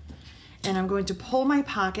 And I'm going to pull my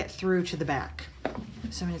pocket through to the back.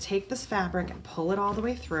 So I'm going to take this fabric and pull it all the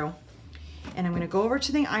way through, and I'm going to go over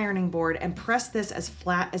to the ironing board and press this as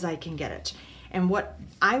flat as I can get it. And what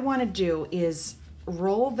I want to do is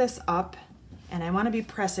roll this up, and I want to be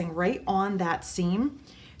pressing right on that seam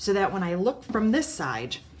so that when I look from this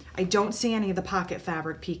side, I don't see any of the pocket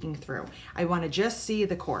fabric peeking through. I want to just see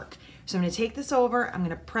the cork. So I'm going to take this over, I'm going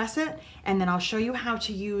to press it, and then I'll show you how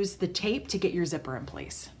to use the tape to get your zipper in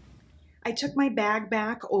place. I took my bag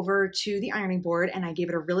back over to the ironing board and I gave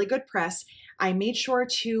it a really good press. I made sure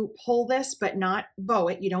to pull this but not bow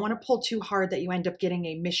it. You don't want to pull too hard that you end up getting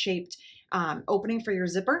a misshaped opening for your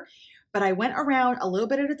zipper. But I went around a little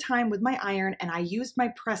bit at a time with my iron and I used my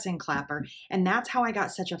pressing clapper, and that's how I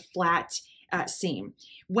got such a flat seam.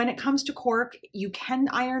 When it comes to cork, you can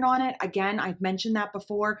iron on it. Again, I've mentioned that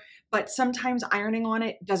before, but sometimes ironing on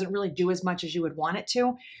it doesn't really do as much as you would want it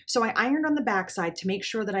to. So I ironed on the backside to make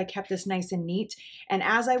sure that I kept this nice and neat. And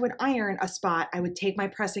as I would iron a spot, I would take my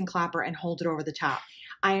pressing clapper and hold it over the top.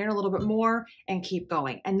 Iron a little bit more and keep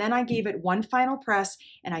going. And then I gave it one final press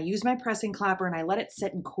and I used my pressing clapper and I let it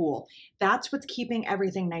sit and cool. That's what's keeping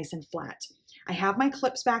everything nice and flat. I have my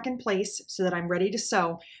clips back in place so that I'm ready to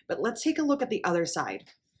sew, but let's take a look at the other side.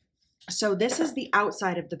 So this is the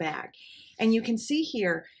outside of the bag. And you can see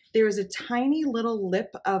here, there is a tiny little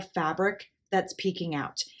lip of fabric that's peeking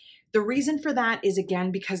out. The reason for that is,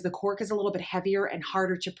 again, because the cork is a little bit heavier and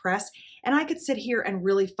harder to press, and I could sit here and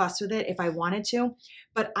really fuss with it if I wanted to,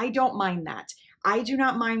 but I don't mind that. I do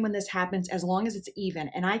not mind when this happens as long as it's even,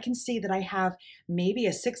 and I can see that I have maybe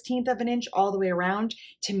a 1/16 of an inch all the way around.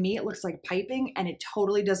 To me, it looks like piping, and it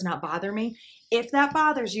totally does not bother me. If that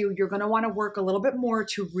bothers you, you're going to want to work a little bit more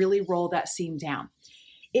to really roll that seam down.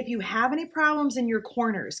 If you have any problems in your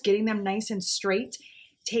corners, getting them nice and straight,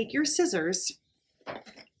 take your scissors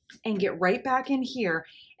and get right back in here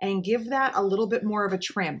and give that a little bit more of a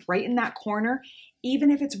trim right in that corner.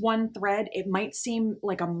 Even if it's one thread, it might seem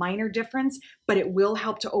like a minor difference, but it will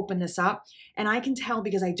help to open this up. And I can tell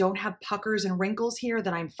because I don't have puckers and wrinkles here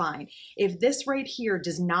that I'm fine. If this right here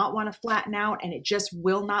does not want to flatten out and it just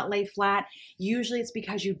will not lay flat, usually it's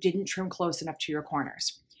because you didn't trim close enough to your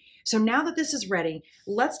corners. So now that this is ready,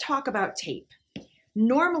 let's talk about tape.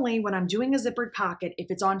 Normally, when I'm doing a zippered pocket, if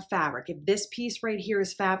it's on fabric, if this piece right here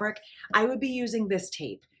is fabric, I would be using this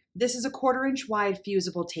tape. This is a 1/4 inch wide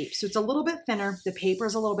fusible tape. So it's a little bit thinner, the paper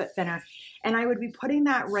is a little bit thinner, and I would be putting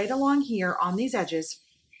that right along here on these edges,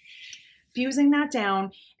 fusing that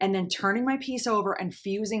down, and then turning my piece over and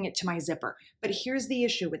fusing it to my zipper. But here's the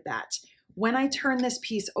issue with that. When I turn this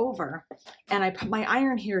piece over and I put my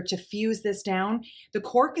iron here to fuse this down, the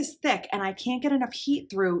cork is thick and I can't get enough heat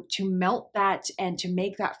through to melt that and to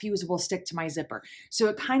make that fusible stick to my zipper. So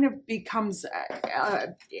it kind of becomes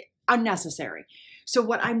unnecessary. So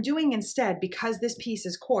what I'm doing instead, because this piece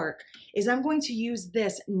is cork, is I'm going to use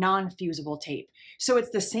this non-fusible tape. So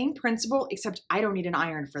it's the same principle, except I don't need an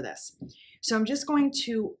iron for this. So I'm just going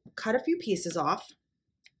to cut a few pieces off.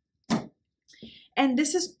 And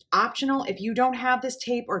this is optional. If you don't have this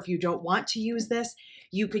tape or if you don't want to use this,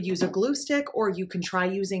 you could use a glue stick or you can try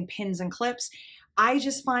using pins and clips. I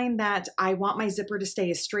just find that I want my zipper to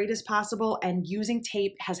stay as straight as possible, and using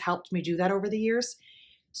tape has helped me do that over the years.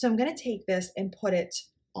 So I'm gonna take this and put it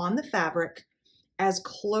on the fabric as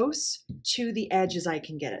close to the edge as I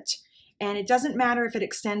can get it. And it doesn't matter if it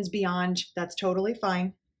extends beyond, that's totally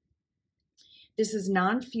fine. This is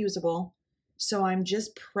non-fusible, so I'm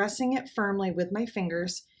just pressing it firmly with my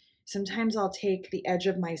fingers. Sometimes I'll take the edge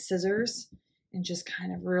of my scissors and just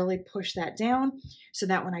kind of really push that down so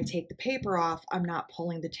that when I take the paper off, I'm not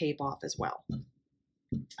pulling the tape off as well.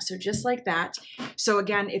 So just like that. So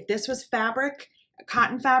again, if this was fabric,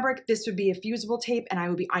 cotton fabric, this would be a fusible tape and I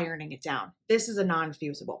would be ironing it down. This is a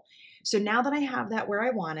non-fusible. So now that I have that where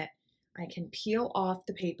I want it, I can peel off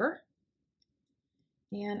the paper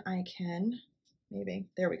and I can, maybe,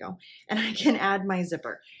 there we go. And I can add my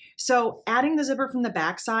zipper. So adding the zipper from the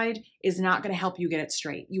back side is not going to help you get it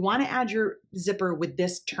straight. You want to add your zipper with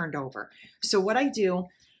this turned over. So what I do,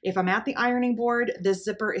 if I'm at the ironing board, this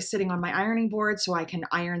zipper is sitting on my ironing board so I can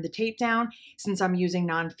iron the tape down. Since I'm using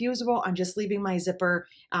non-fusible, I'm just leaving my zipper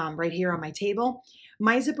right here on my table.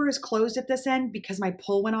 My zipper is closed at this end because my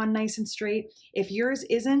pull went on nice and straight. If yours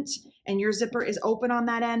isn't and your zipper is open on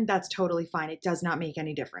that end, that's totally fine. It does not make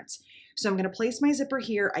any difference. So I'm going to place my zipper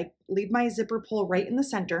here. I leave my zipper pull right in the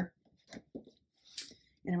center.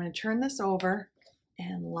 And I'm going to turn this over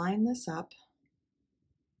and line this up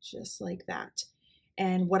just like that.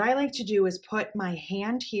 And what I like to do is put my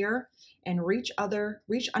hand here and reach under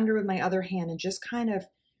with my other hand and just kind of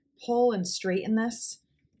pull and straighten this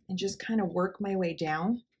and just kind of work my way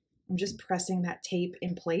down. I'm just pressing that tape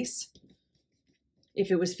in place.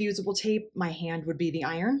 If it was fusible tape, my hand would be the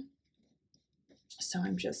iron. So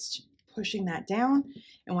I'm just pushing that down.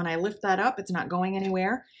 And when I lift that up, it's not going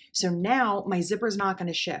anywhere. So now my zipper is not going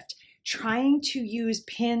to shift. Trying to use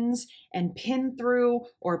pins and pin through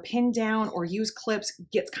or pin down or use clips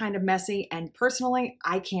gets kind of messy. And personally,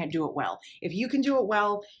 I can't do it well. If you can do it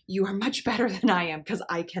well, you are much better than I am because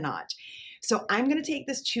I cannot. So I'm going to take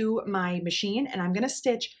this to my machine and I'm going to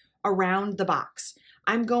stitch around the box.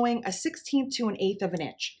 I'm going 1/16 to 1/8 of an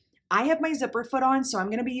inch. I have my zipper foot on, so I'm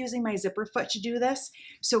going to be using my zipper foot to do this.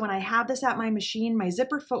 So when I have this at my machine, my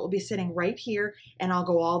zipper foot will be sitting right here and I'll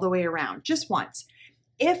go all the way around just once.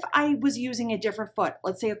 If I was using a different foot,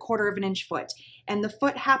 let's say 1/4 of an inch foot, and the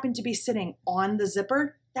foot happened to be sitting on the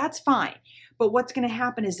zipper, that's fine. But what's going to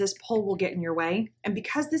happen is this pull will get in your way. And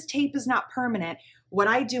because this tape is not permanent, what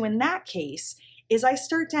I do in that case is I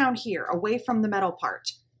start down here away from the metal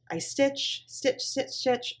part. I stitch, stitch, stitch,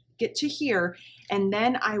 stitch, get to here, and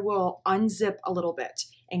then I will unzip a little bit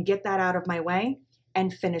and get that out of my way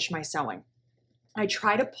and finish my sewing. I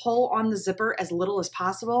try to pull on the zipper as little as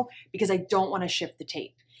possible because I don't want to shift the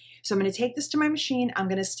tape. So I'm going to take this to my machine. I'm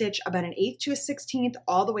going to stitch about 1/8 to 1/16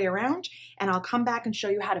 all the way around, and I'll come back and show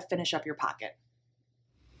you how to finish up your pocket.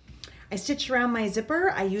 I stitched around my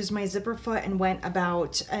zipper. I used my zipper foot and went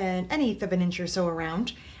about 1/8 of an inch or so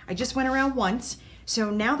around. I just went around once.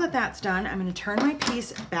 So now that that's done, I'm going to turn my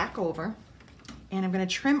piece back over and I'm going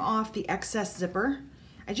to trim off the excess zipper.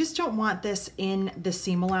 I just don't want this in the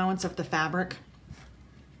seam allowance of the fabric.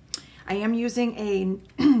 I am using a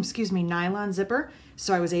nylon zipper,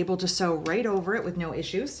 so I was able to sew right over it with no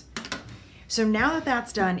issues. So now that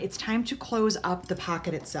that's done, it's time to close up the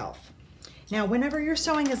pocket itself. Now, whenever you're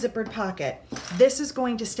sewing a zippered pocket, this is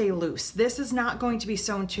going to stay loose. This is not going to be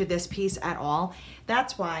sewn to this piece at all.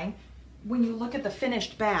 That's why when you look at the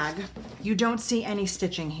finished bag, you don't see any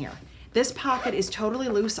stitching here. This pocket is totally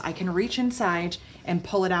loose. I can reach inside and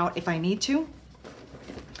pull it out if I need to.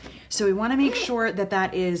 So we want to make sure that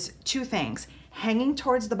that is two things, hanging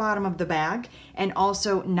towards the bottom of the bag and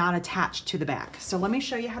also not attached to the back. So let me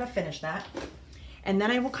show you how to finish that. And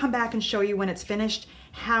then I will come back and show you when it's finished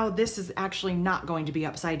how this is actually not going to be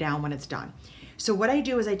upside down when it's done. So what I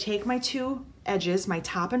do is I take my two edges, my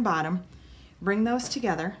top and bottom, bring those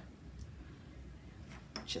together,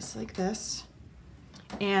 just like this.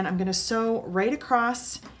 And I'm going to sew right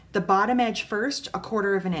across the bottom edge first,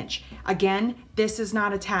 1/4 of an inch. Again, this is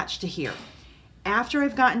not attached to here. After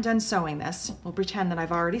I've gotten done sewing this, we'll pretend that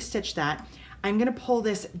I've already stitched that, I'm going to pull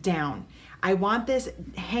this down. I want this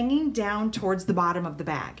hanging down towards the bottom of the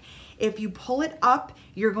bag. If you pull it up,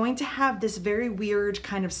 you're going to have this very weird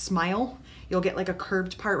kind of smile. You'll get like a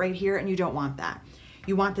curved part right here, and you don't want that.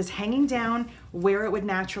 You want this hanging down where it would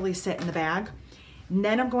naturally sit in the bag. And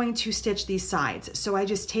then I'm going to stitch these sides. So I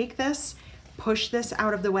just take this, push this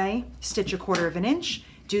out of the way, stitch 1/4 of an inch,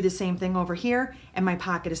 do the same thing over here, and my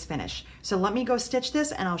pocket is finished. So let me go stitch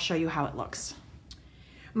this and I'll show you how it looks.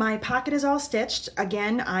 My pocket is all stitched.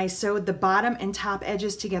 Again, I sewed the bottom and top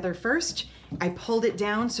edges together first. I pulled it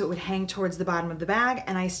down so it would hang towards the bottom of the bag,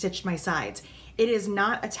 and I stitched my sides. It is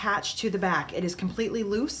not attached to the back. It is completely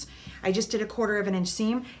loose. I just did a 1/4 inch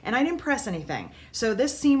seam and I didn't press anything. So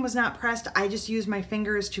this seam was not pressed. I just used my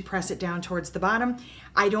fingers to press it down towards the bottom.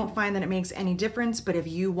 I don't find that it makes any difference, but if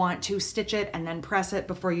you want to stitch it and then press it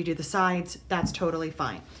before you do the sides, that's totally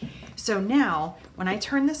fine. So now when I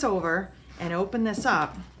turn this over and open this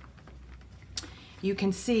up, you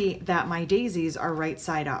can see that my daisies are right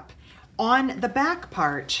side up. On the back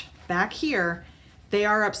part, back here, they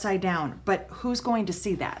are upside down, but who's going to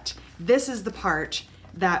see that? This is the part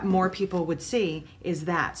that more people would see, is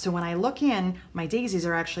that. So when I look in, my daisies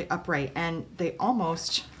are actually upright and they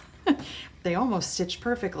almost, they almost stitch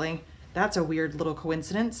perfectly. That's a weird little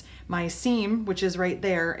coincidence. My seam, which is right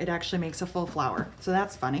there, it actually makes a full flower. So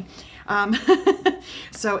that's funny.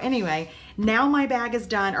 So anyway, now my bag is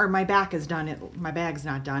done, or my back is done. My bag's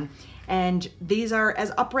not done. And these are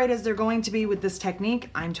as upright as they're going to be with this technique.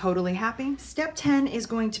 I'm totally happy. Step 10 is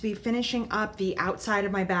going to be finishing up the outside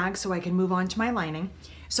of my bag so I can move on to my lining.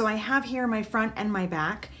 So I have here my front and my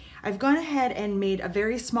back. I've gone ahead and made a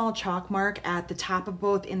very small chalk mark at the top of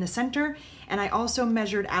both in the center, and I also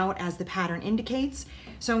measured out as the pattern indicates.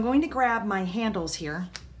 So I'm going to grab my handles here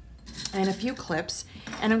and a few clips,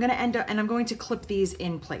 and I'm going to clip these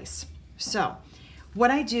in place. So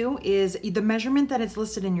what I do is, the measurement that is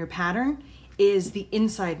listed in your pattern is the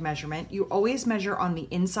inside measurement. You always measure on the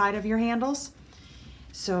inside of your handles.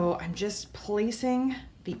 So I'm just placing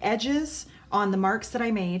the edges on the marks that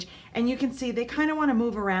I made, and you can see they kind of want to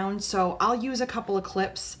move around, so I'll use a couple of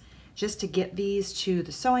clips just to get these to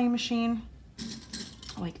the sewing machine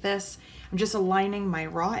like this. I'm just aligning my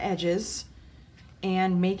raw edges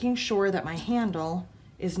and making sure that my handle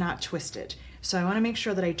is not twisted. So I want to make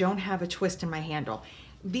sure that I don't have a twist in my handle.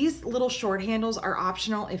 These little short handles are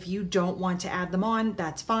optional. If you don't want to add them on,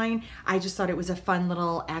 that's fine. I just thought it was a fun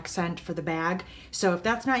little accent for the bag. So if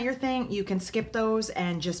that's not your thing, you can skip those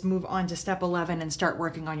and just move on to step 11 and start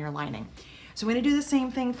working on your lining. So I'm going to do the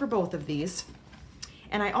same thing for both of these.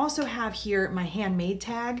 And I also have here my handmade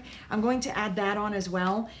tag. I'm going to add that on as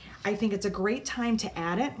well. I think it's a great time to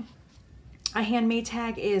add it. A handmade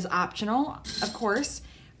tag is optional, of course,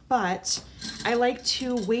 but I like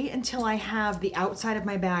to wait until I have the outside of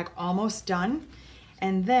my bag almost done,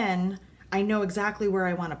 and then I know exactly where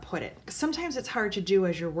I want to put it. Sometimes it's hard to do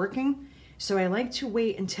as you're working, so I like to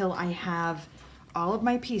wait until I have all of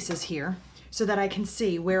my pieces here so that I can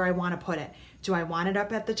see where I want to put it. Do I want it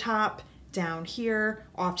up at the top, down here,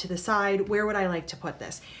 off to the side? Where would I like to put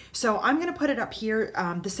this? So I'm going to put it up here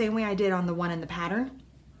the same way I did on the one in the pattern.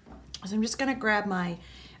 So I'm just going to grab my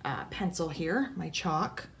pencil here, my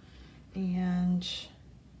chalk, and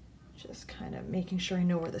just kind of making sure I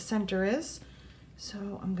know where the center is.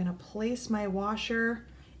 So I'm going to place my washer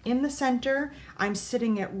in the center. I'm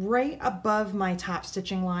sitting it right above my top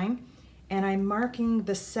stitching line, and I'm marking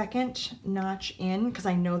the second notch in because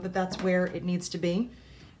I know that that's where it needs to be.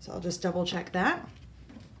 So I'll just double check that.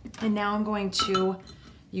 And now I'm going to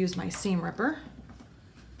use my seam ripper,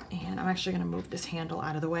 and I'm actually going to move this handle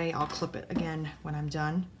out of the way. I'll clip it again when I'm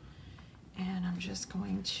done. And I'm just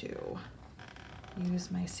going to use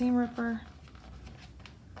my seam ripper.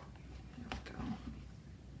 There we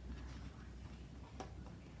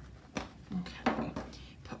go. Okay,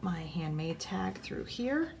 put my handmade tag through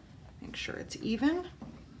here, make sure it's even,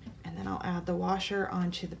 and then I'll add the washer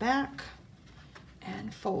onto the back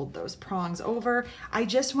and fold those prongs over. I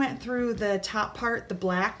just went through the top part, the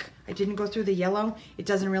black. I didn't go through the yellow. It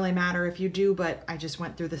doesn't really matter if you do, but I just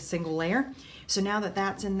went through the single layer. So now that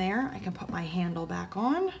that's in there, I can put my handle back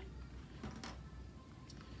on.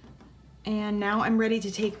 And now I'm ready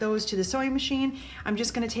to take those to the sewing machine. I'm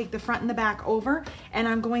just going to take the front and the back over, and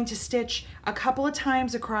I'm going to stitch a couple of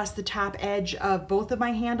times across the top edge of both of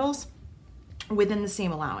my handles within the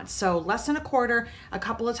seam allowance. So less than a quarter, a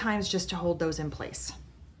couple of times just to hold those in place.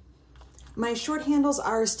 My short handles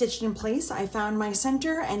are stitched in place. I found my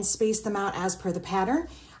center and spaced them out as per the pattern.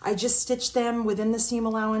 I just stitched them within the seam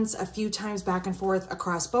allowance a few times back and forth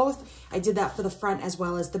across both. I did that for the front as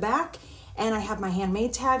well as the back. And I have my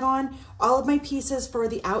handmade tag on. All of my pieces for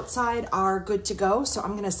the outside are good to go. So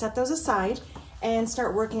I'm gonna set those aside and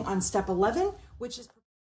start working on step 11, which is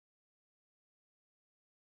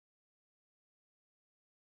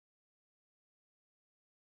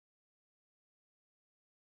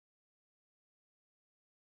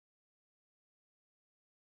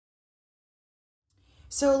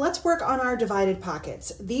So let's work on our divided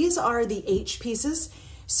pockets. These are the H pieces.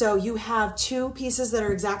 So you have two pieces that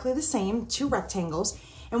are exactly the same, two rectangles.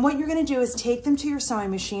 And what you're gonna do is take them to your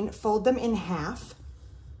sewing machine, fold them in half,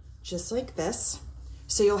 just like this.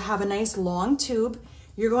 So you'll have a nice long tube.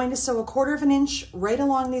 You're going to sew 1/4 inch right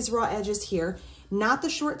along these raw edges here. not the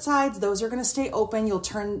short sides. Those are gonna stay open. You'll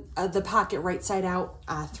turn the pocket right side out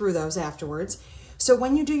through those afterwards. So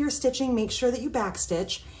when you do your stitching, make sure that you back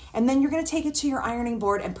stitch, and then you're gonna take it to your ironing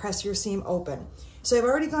board and press your seam open. So I've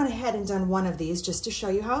already gone ahead and done one of these just to show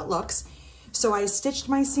you how it looks. So I stitched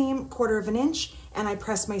my seam 1/4 inch and I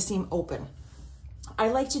pressed my seam open. I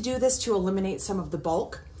like to do this to eliminate some of the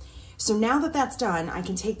bulk. So now that that's done, I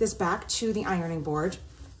can take this back to the ironing board,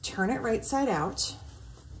 turn it right side out,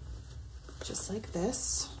 just like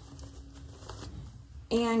this,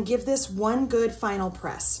 and give this one good final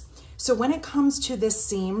press. So when it comes to this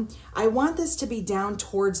seam, I want this to be down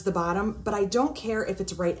towards the bottom, but I don't care if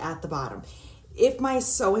it's right at the bottom. If my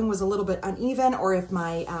sewing was a little bit uneven, or if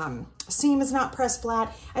my seam is not pressed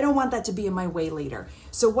flat, I don't want that to be in my way later.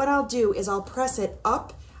 So what I'll do is I'll press it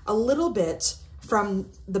up a little bit from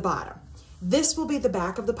the bottom. This will be the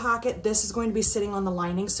back of the pocket. This is going to be sitting on the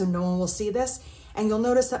lining, so no one will see this. And you'll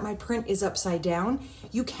notice that my print is upside down.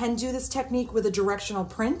 You can do this technique with a directional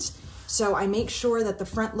print. So I make sure that the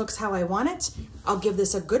front looks how I want it. I'll give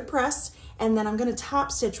this a good press, and then I'm gonna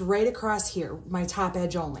top stitch right across here, my top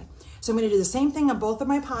edge only. So I'm gonna do the same thing on both of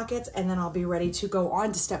my pockets, and then I'll be ready to go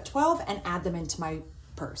on to step 12 and add them into my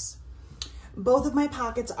purse. Both of my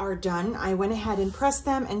pockets are done. I went ahead and pressed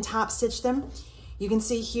them and top stitched them. You can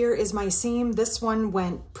see here is my seam. This one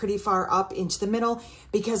went pretty far up into the middle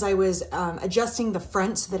because I was adjusting the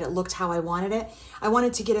front so that it looked how I wanted it. I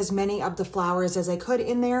wanted to get as many of the flowers as I could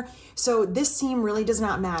in there. So this seam really does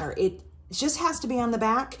not matter. It just has to be on the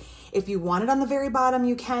back. If you want it on the very bottom,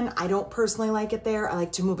 you can. I don't personally like it there. I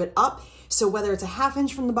like to move it up. So whether it's a 1/2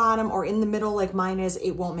 inch from the bottom or in the middle like mine is,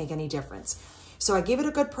 it won't make any difference. So I gave it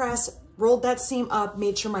a good press, rolled that seam up,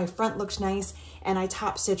 made sure my front looked nice, and I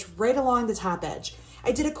top stitched right along the top edge.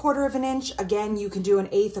 I did 1/4 inch. Again, you can do an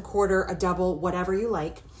 1/8, a 1/4, a double, whatever you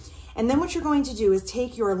like. And then what you're going to do is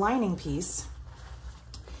take your lining piece.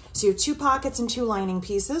 So you have 2 pockets and 2 lining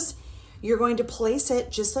pieces. You're going to place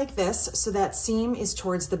it just like this so that seam is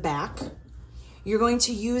towards the back. You're going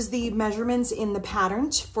to use the measurements in the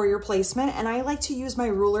pattern for your placement, and I like to use my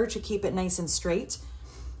ruler to keep it nice and straight.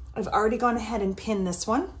 I've already gone ahead and pinned this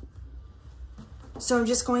one. So I'm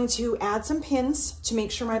just going to add some pins to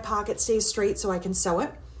make sure my pocket stays straight so I can sew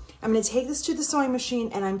it. I'm going to take this to the sewing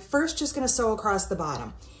machine, and I'm first just going to sew across the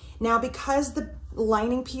bottom. Now, because the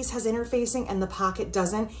lining piece has interfacing and the pocket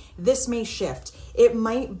doesn't, this may shift. It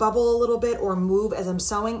might bubble a little bit or move as I'm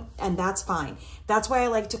sewing, and that's fine. That's why I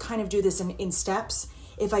like to kind of do this in steps.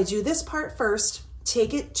 If I do this part first,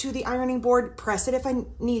 take it to the ironing board, press it if I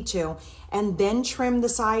need to, and then trim the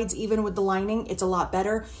sides even with the lining, it's a lot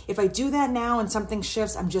better. If I do that now and something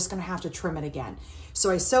shifts, I'm just gonna have to trim it again.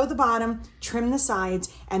 So I sew the bottom, trim the sides,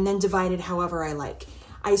 and then divide it however I like.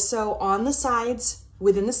 I sew on the sides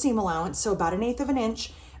within the seam allowance, so about 1/8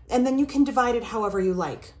 inch, and then you can divide it however you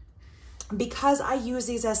like. Because I use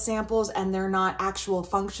these as samples and they're not actual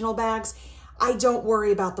functional bags, I don't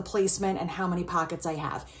worry about the placement and how many pockets I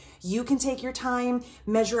have. You can take your time,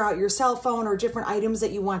 measure out your cell phone or different items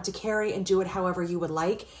that you want to carry and do it however you would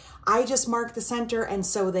like. I just mark the center and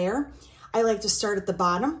sew there. I like to start at the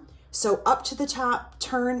bottom, so up to the top,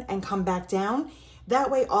 turn and come back down.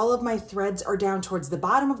 That way all of my threads are down towards the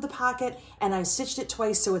bottom of the pocket, and I've stitched it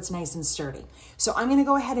twice so it's nice and sturdy. So I'm gonna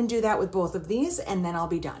go ahead and do that with both of these, and then I'll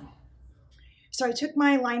be done. So I took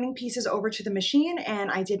my lining pieces over to the machine and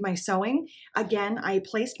I did my sewing. Again, I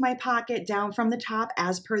placed my pocket down from the top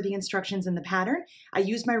as per the instructions in the pattern. I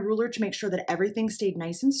used my ruler to make sure that everything stayed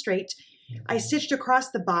nice and straight. I stitched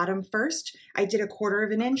across the bottom first. I did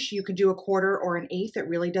 1/4 inch. You could do 1/4 or 1/8. It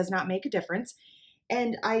really does not make a difference.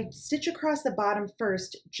 And I stitch across the bottom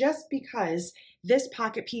first just because this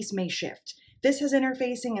pocket piece may shift. This has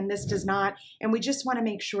interfacing and this does not, and we just want to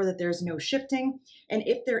make sure that there's no shifting. And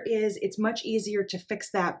if there is, it's much easier to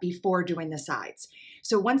fix that before doing the sides.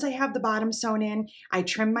 So once I have the bottom sewn in, I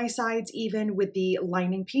trim my sides even with the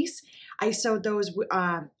lining piece. I sewed those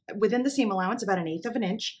within the seam allowance, about 1/8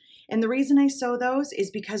 inch. And the reason I sew those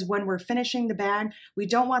is because when we're finishing the bag, we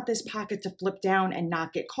don't want this pocket to flip down and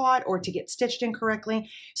not get caught or to get stitched incorrectly.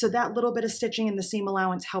 So that little bit of stitching in the seam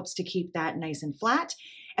allowance helps to keep that nice and flat.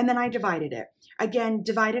 And then I divided it. Again,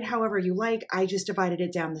 divide it however you like. I just divided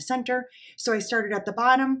it down the center. So I started at the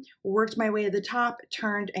bottom, worked my way to the top,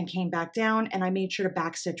 turned and came back down, and I made sure to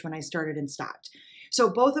backstitch when I started and stopped. So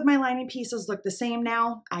both of my lining pieces look the same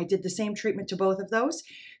now. I did the same treatment to both of those.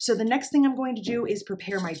 So the next thing I'm going to do is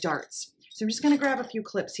prepare my darts. So I'm just going to grab a few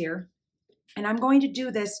clips here, and I'm going to do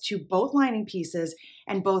this to both lining pieces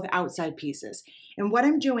and both outside pieces. And what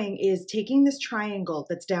I'm doing is taking this triangle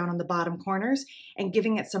that's down on the bottom corners and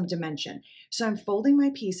giving it some dimension. So I'm folding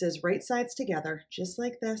my pieces right sides together, just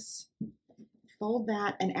like this, fold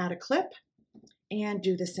that and add a clip and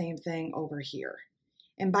do the same thing over here.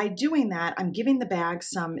 And by doing that, I'm giving the bag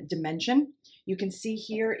some dimension. You can see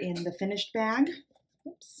here in the finished bag,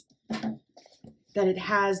 oops, that it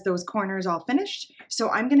has those corners all finished. So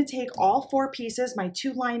I'm gonna take all 4 pieces, my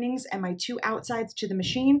 2 linings and my 2 outsides to the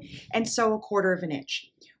machine and sew 1/4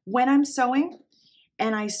 inch. When I'm sewing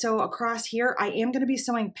and I sew across here, I am gonna be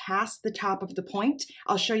sewing past the top of the point.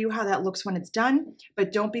 I'll show you how that looks when it's done,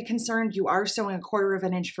 but don't be concerned, you are sewing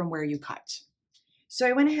 1/4 inch from where you cut. So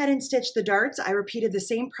I went ahead and stitched the darts. I repeated the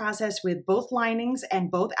same process with both linings and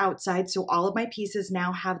both outsides, so all of my pieces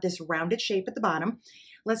now have this rounded shape at the bottom.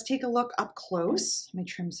 Let's take a look up close. Let me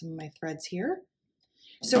trim some of my threads here.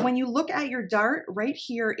 So when you look at your dart, right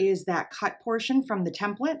here is that cut portion from the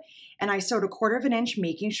template, and I sewed 1/4 inch,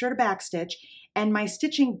 making sure to backstitch, and my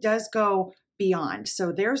stitching does go beyond.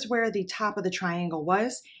 So there's where the top of the triangle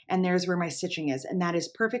was, and there's where my stitching is, and that is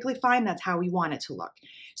perfectly fine. That's how we want it to look.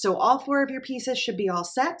 So all 4 of your pieces should be all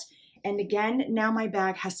set. And again, now my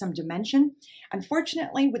bag has some dimension.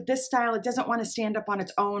 Unfortunately, with this style, it doesn't want to stand up on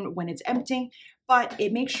its own when it's empty, but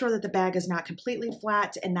it makes sure that the bag is not completely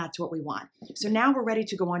flat, and that's what we want. So now we're ready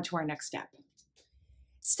to go on to our next step.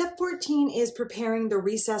 Step 14 is preparing the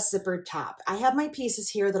recessed zippered top. I have my pieces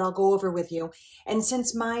here that I'll go over with you. And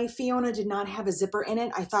since my Fiona did not have a zipper in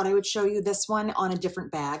it, I thought I would show you this one on a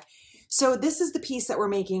different bag. So this is the piece that we're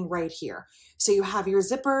making right here. So you have your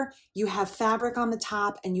zipper, you have fabric on the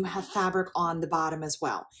top, and you have fabric on the bottom as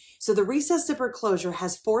well. So the recessed zipper closure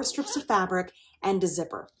has 4 strips of fabric and a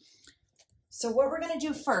zipper. So what we're gonna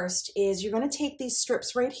do first is you're gonna take these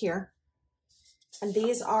strips right here, and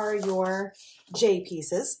these are your J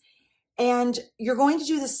pieces. And you're going to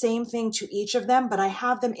do the same thing to each of them, but I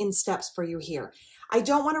have them in steps for you here. I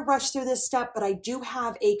don't want to rush through this step, but I do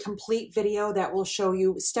have a complete video that will show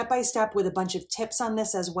you step by step with a bunch of tips on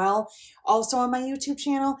this as well, also on my YouTube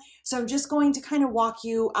channel. So I'm just going to kind of walk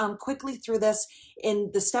you quickly through this,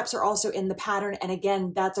 and the steps are also in the pattern. And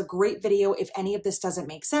again, that's a great video if any of this doesn't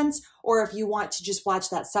make sense, or if you want to just watch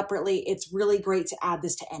that separately. It's really great to add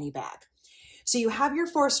this to any bag. So you have your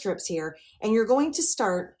 4 strips here, and you're going to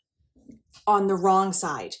start on the wrong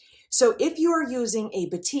side. So if you are using a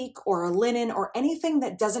batik or a linen or anything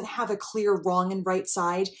that doesn't have a clear wrong and right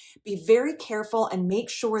side, be very careful and make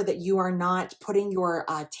sure that you are not putting your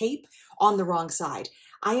tape on the wrong side.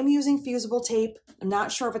 I am using fusible tape. I'm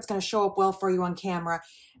not sure if it's going to show up well for you on camera,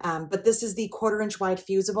 but this is the 1/4 inch wide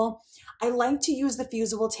fusible. I like to use the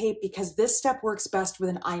fusible tape because this step works best with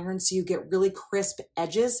an iron, so you get really crisp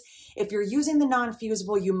edges. If you're using the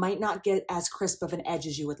non-fusible, you might not get as crisp of an edge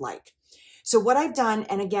as you would like. So what I've done,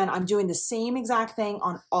 and again, I'm doing the same exact thing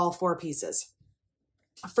on all 4 pieces.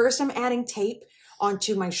 First, I'm adding tape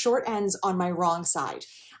onto my short ends on my wrong side,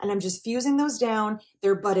 and I'm just fusing those down.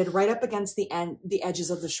 They're butted right up against the edges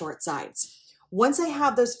of the short sides. Once I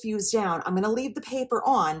have those fused down, I'm going to leave the paper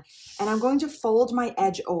on, and I'm going to fold my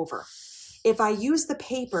edge over. If I use the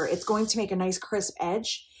paper, it's going to make a nice crisp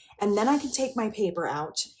edge, and then I can take my paper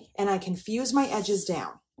out and I can fuse my edges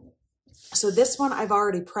down. So this one I've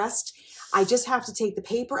already pressed. I just have to take the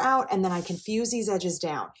paper out, and then I can fuse these edges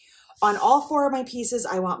down. On all 4 of my pieces,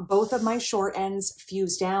 I want both of my short ends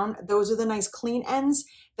fused down. Those are the nice clean ends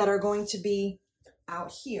that are going to be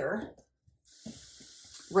out here,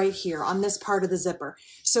 right here on this part of the zipper.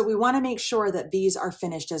 So we want to make sure that these are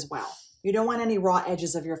finished as well. You don't want any raw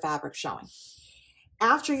edges of your fabric showing.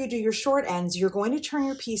 After you do your short ends, you're going to turn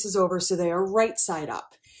your pieces over so they are right side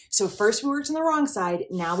up. So first we worked on the wrong side,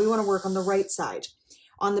 now we want to work on the right side.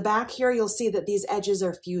 On the back here, you'll see that these edges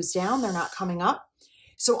are fused down, they're not coming up.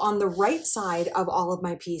 So on the right side of all of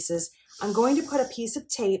my pieces, I'm going to put a piece of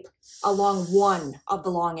tape along one of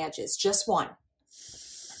the long edges, just one.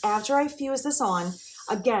 After I fuse this on,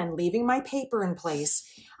 again, leaving my paper in place,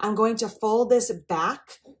 I'm going to fold this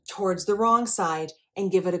back towards the wrong side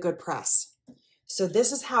and give it a good press. So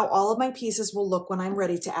this is how all of my pieces will look when I'm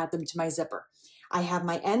ready to add them to my zipper. I have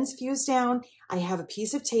my ends fused down, I have a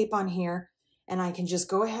piece of tape on here, and I can just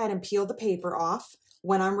go ahead and peel the paper off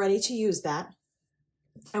when I'm ready to use that.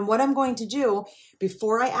 And what I'm going to do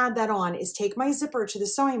before I add that on is take my zipper to the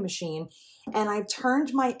sewing machine, and I've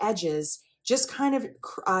turned my edges, just kind of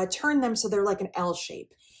turn them so they're like an L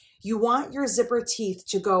shape. You want your zipper teeth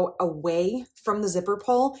to go away from the zipper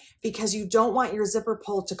pull because you don't want your zipper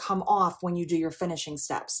pull to come off when you do your finishing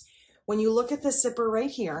steps. When you look at the zipper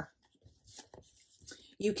right here,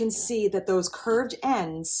 you can see that those curved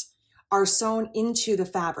ends are sewn into the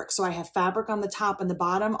fabric. So I have fabric on the top and the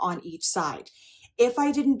bottom on each side. If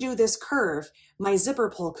I didn't do this curve, my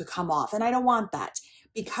zipper pull could come off, and I don't want that.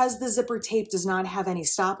 Because the zipper tape does not have any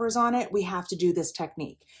stoppers on it, we have to do this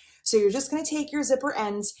technique. So you're just gonna take your zipper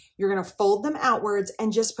ends, you're gonna fold them outwards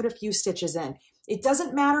and just put a few stitches in. It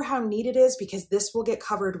doesn't matter how neat it is because this will get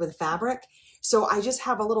covered with fabric. So I just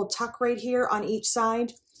have a little tuck right here on each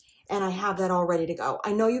side and I have that all ready to go.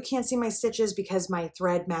 I know you can't see my stitches because my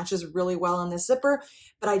thread matches really well on this zipper,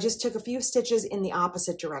 but I just took a few stitches in the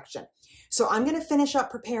opposite direction. So I'm gonna finish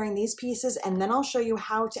up preparing these pieces and then I'll show you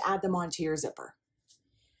how to add them onto your zipper.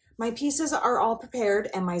 My pieces are all prepared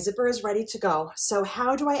and my zipper is ready to go. So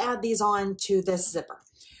how do I add these on to this zipper?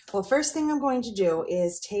 Well, first thing I'm going to do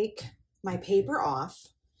is take my paper off.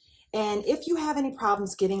 And if you have any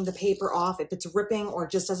problems getting the paper off, if it's ripping or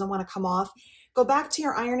just doesn't want to come off, go back to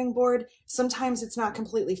your ironing board. Sometimes it's not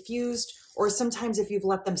completely fused, or sometimes if you've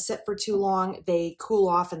let them sit for too long, they cool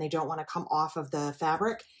off and they don't want to come off of the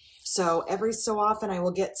fabric. So every so often I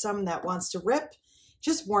will get some that wants to rip.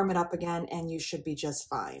 Just warm it up again and you should be just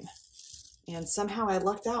fine. And somehow I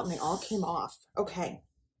lucked out and they all came off. Okay,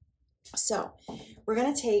 so we're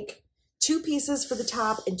gonna take 2 pieces for the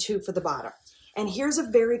top and 2 for the bottom. And here's a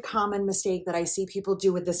very common mistake that I see people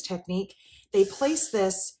do with this technique. They place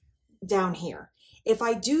this down here. If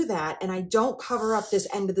I do that and I don't cover up this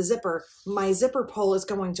end of the zipper, my zipper pull is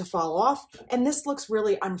going to fall off and this looks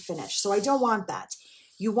really unfinished. So I don't want that.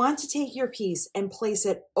 You want to take your piece and place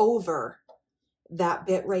it over that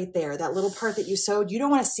bit right there, that little part that you sewed. You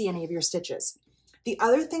don't want to see any of your stitches. The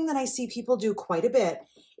other thing that I see people do quite a bit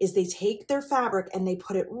is they take their fabric and they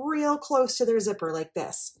put it real close to their zipper like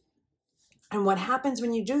this. And what happens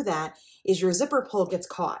when you do that is your zipper pull gets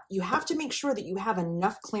caught. You have to make sure that you have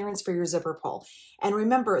enough clearance for your zipper pull. And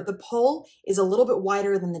remember, the pull is a little bit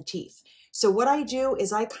wider than the teeth. So what I do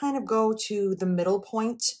is I kind of go to the middle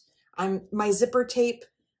point. My zipper tape,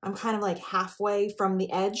 I'm kind of like halfway from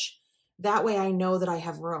the edge. That way I know that I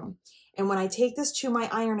have room. And when I take this to my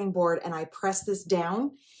ironing board and I press this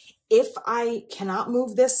down, if I cannot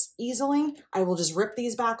move this easily, I will just rip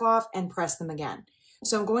these back off and press them again.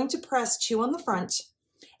 So I'm going to press 2 on the front,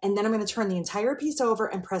 and then I'm going to turn the entire piece over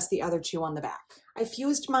and press the other 2 on the back. I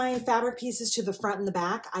fused my fabric pieces to the front and the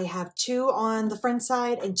back. I have 2 on the front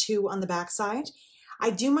side and 2 on the back side. I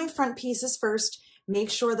do my front pieces first, make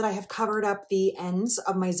sure that I have covered up the ends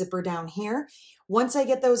of my zipper down here. Once I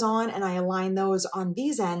get those on and I align those on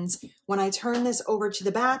these ends, when I turn this over to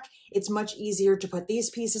the back, it's much easier to put these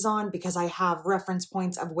pieces on because I have reference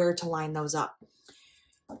points of where to line those up.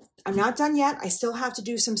 I'm not done yet. I still have to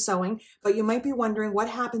do some sewing, but you might be wondering what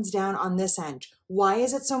happens down on this end. Why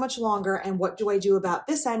is it so much longer and what do I do about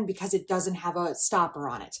this end because it doesn't have a stopper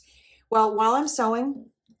on it? Well, while I'm sewing,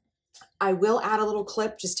 I will add a little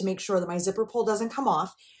clip just to make sure that my zipper pull doesn't come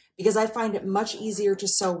off because I find it much easier to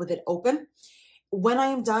sew with it open. When I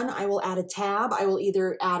am done, I will add a tab. I will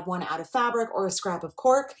either add one out of fabric or a scrap of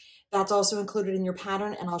cork. That's also included in your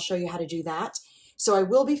pattern, and I'll show you how to do that. So I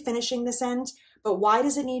will be finishing this end, but why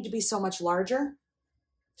does it need to be so much larger?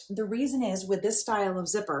 The reason is with this style of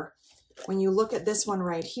zipper, when you look at this one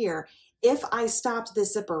right here, if I stopped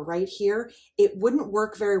this zipper right here, it wouldn't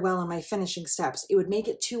work very well in my finishing steps. It would make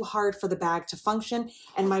it too hard for the bag to function,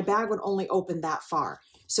 and my bag would only open that far.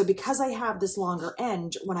 So because I have this longer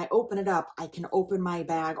end, when I open it up, I can open my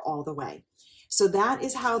bag all the way. So that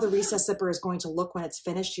is how the recess zipper is going to look when it's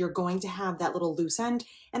finished. You're going to have that little loose end,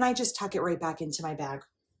 and I just tuck it right back into my bag.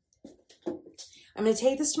 I'm going to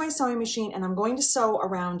take this to my sewing machine, and I'm going to sew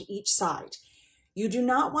around each side. You do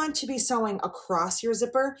not want to be sewing across your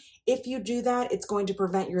zipper. If you do that, it's going to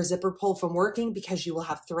prevent your zipper pull from working because you will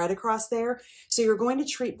have thread across there. So you're going to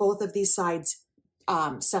treat both of these sides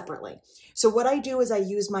separately. So what I do is I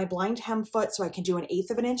use my blind hem foot so I can do 1/8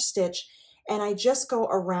 of an inch stitch, and I just go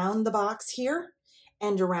around the box here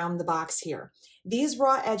and around the box here. These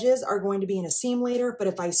raw edges are going to be in a seam later, but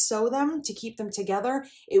if I sew them to keep them together,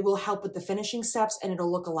 it will help with the finishing steps and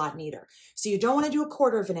it'll look a lot neater. So you don't want to do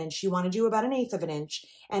 1/4 of an inch, you want to do about 1/8 of an inch.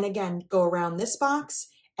 And again, go around this box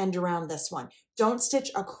and around this one. Don't stitch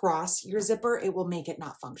across your zipper, it will make it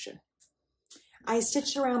not function. I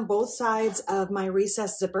stitched around both sides of my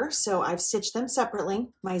recess zipper, so I've stitched them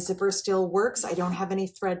separately. My zipper still works, I don't have any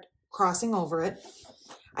thread crossing over it.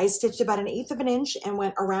 I stitched about 1/8 of an inch and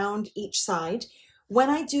went around each side. When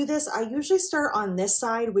I do this, I usually start on this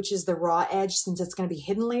side, which is the raw edge since it's going to be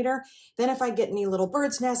hidden later. Then if I get any little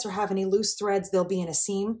bird's nests or have any loose threads, they'll be in a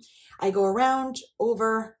seam. I go around,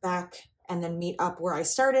 over, back, and then meet up where I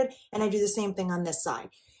started, and I do the same thing on this side.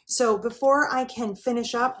 So before I can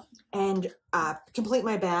finish up and complete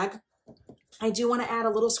my bag, I do want to add a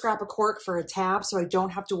little scrap of cork for a tab so I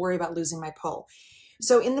don't have to worry about losing my pull.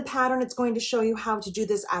 So in the pattern, it's going to show you how to do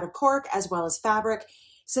this out of cork as well as fabric.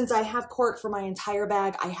 Since I have cork for my entire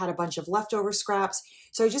bag, I had a bunch of leftover scraps.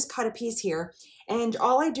 So I just cut a piece here, and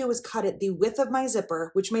all I do is cut it the width of my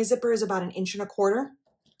zipper, which my zipper is about 1.25 inches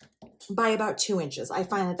by about 2 inches. I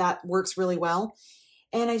find that that works really well.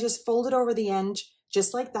 And I just fold it over the end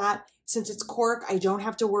just like that. Since it's cork, I don't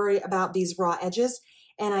have to worry about these raw edges,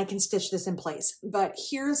 and I can stitch this in place. But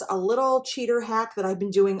here's a little cheater hack that I've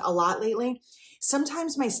been doing a lot lately.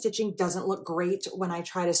 Sometimes my stitching doesn't look great when I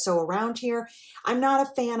try to sew around here. I'm not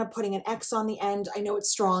a fan of putting an X on the end. I know it's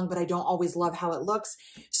strong, but I don't always love how it looks.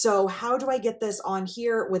 So how do I get this on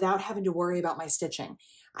here without having to worry about my stitching?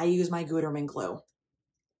 I use my Gutermann glue.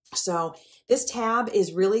 So this tab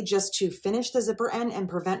is really just to finish the zipper end and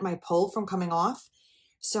prevent my pull from coming off.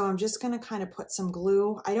 So I'm just going to kind of put some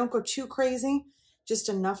glue. I don't go too crazy, just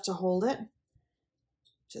enough to hold it,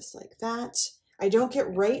 just like that. I don't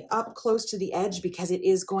get right up close to the edge because it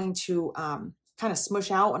is going to kind of smush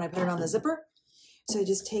out when I put it on the zipper. So I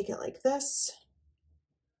just take it like this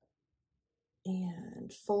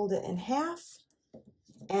and fold it in half.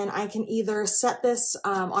 And I can either set this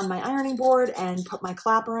on my ironing board and put my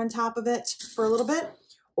clapper on top of it for a little bit,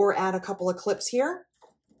 or add a couple of clips here.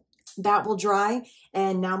 That will dry,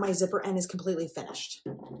 and now my zipper end is completely finished.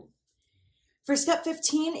 For step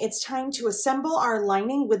 15, it's time to assemble our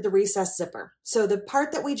lining with the recessed zipper. So the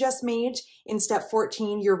part that we just made in step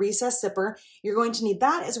 14, your recessed zipper, you're going to need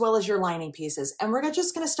that as well as your lining pieces. And we're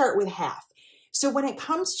just going to start with half. So when it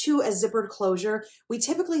comes to a zippered closure, we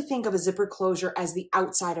typically think of a zippered closure as the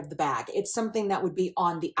outside of the bag. It's something that would be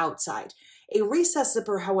on the outside. A recessed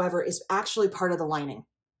zipper, however, is actually part of the lining.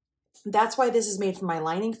 That's why this is made from my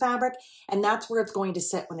lining fabric, and that's where it's going to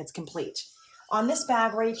sit when it's complete. On this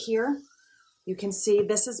bag right here, you can see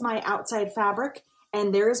this is my outside fabric,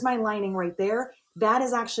 and there is my lining right there. That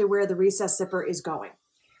is actually where the recessed zipper is going.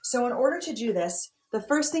 So in order to do this, the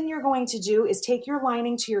first thing you're going to do is take your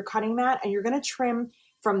lining to your cutting mat, and you're going to trim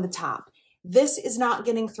from the top. This is not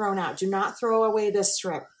getting thrown out. Do not throw away this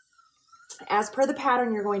strip. As per the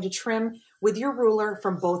pattern, you're going to trim with your ruler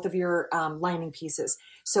from both of your lining pieces.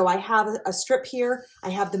 So I have a strip here, I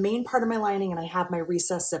have the main part of my lining, and I have my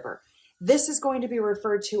recessed zipper. This is going to be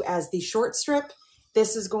referred to as the short strip.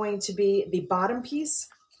 This is going to be the bottom piece,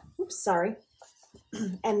 oops, sorry,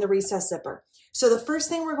 and the recessed zipper. So the first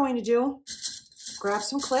thing we're going to do, grab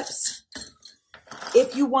some clips.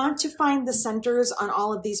 If you want to find the centers on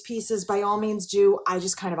all of these pieces, by all means do. I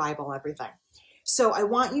just kind of eyeball everything. So I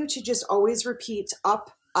want you to just always repeat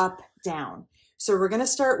up, up, down. So we're going to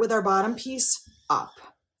start with our bottom piece, up.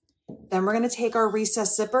 Then we're going to take our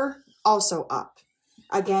recessed zipper, also up.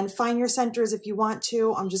 Again, find your centers if you want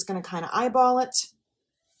to. I'm just going to kind of eyeball it,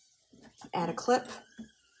 add a clip.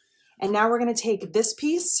 And now we're going to take this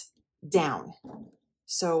piece down.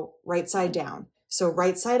 So right side down. So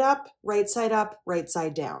right side up, right side up, right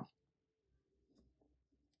side down.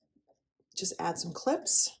 Just add some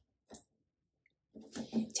clips.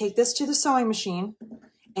 Take this to the sewing machine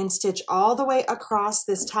and stitch all the way across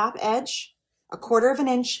this top edge, 1/4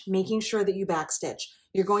 inch, making sure that you backstitch.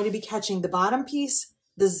 You're going to be catching the bottom piece,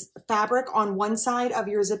 the fabric on one side of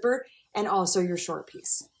your zipper, and also your short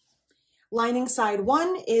piece. Lining side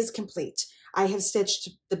 1 is complete. I have stitched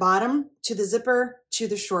the bottom to the zipper to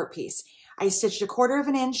the short piece. I stitched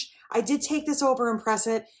 1/4 inch. I did take this over and press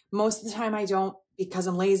it. Most of the time I don't because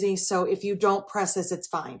I'm lazy. So if you don't press this, it's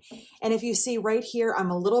fine. And if you see right here,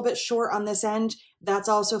 I'm a little bit short on this end. That's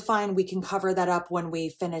also fine. We can cover that up when we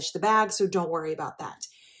finish the bag. So don't worry about that.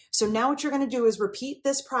 So now what you're going to do is repeat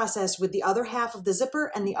this process with the other half of the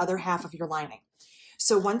zipper and the other half of your lining.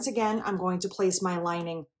 So once again, I'm going to place my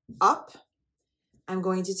lining up. I'm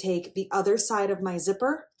going to take the other side of my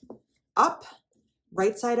zipper up,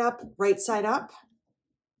 right side up, right side up,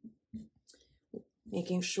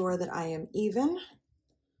 making sure that I am even.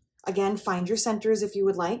 Again, find your centers if you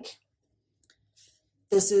would like.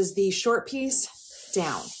 This is the short piece,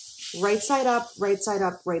 down, right side up, right side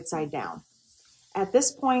up, right side down. At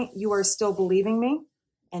this point, you are still believing me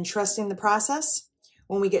and trusting the process.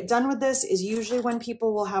 When we get done with this is usually when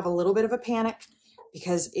people will have a little bit of a panic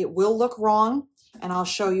because it will look wrong, and I'll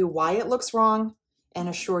show you why it looks wrong and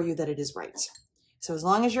assure you that it is right. So as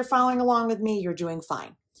long as you're following along with me, you're doing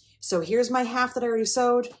fine. So here's my half that I already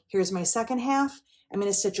sewed. Here's my second half. I'm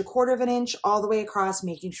going to stitch 1/4 inch all the way across,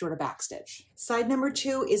 making sure to backstitch. Side number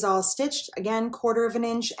 2 is all stitched. Again, 1/4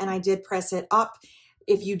 inch, and I did press it up.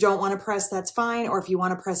 If you don't want to press, that's fine. Or if you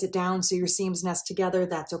want to press it down so your seams nest together,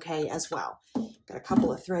 that's okay as well. Got a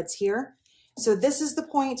couple of threads here. So this is the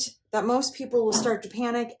point that most people will start to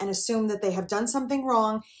panic and assume that they have done something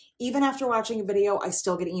wrong. Even after watching a video, I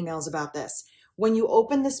still get emails about this. When you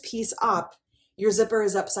open this piece up, your zipper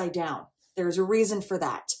is upside down. There's a reason for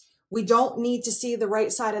that. We don't need to see the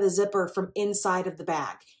right side of the zipper from inside of the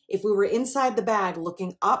bag. If we were inside the bag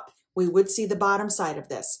looking up, we would see the bottom side of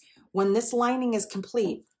this. When this lining is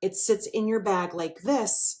complete, it sits in your bag like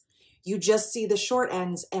this. You just see the short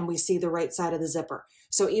ends and we see the right side of the zipper.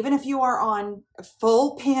 So even if you are on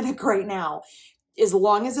full panic right now, as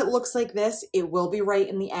long as it looks like this, it will be right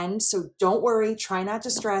in the end. So don't worry, try not to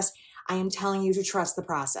stress. I am telling you to trust the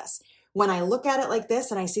process. When I look at it like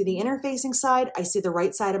this and I see the interfacing side, I see the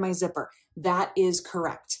right side of my zipper. That is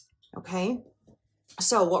correct, okay?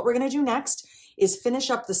 So what we're gonna do next is finish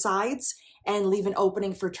up the sides and leave an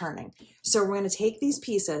opening for turning. So we're gonna take these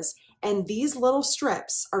pieces, and these little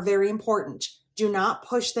strips are very important. Do not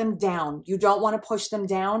push them down. You don't wanna push them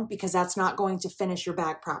down because that's not going to finish your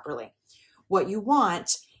bag properly. What you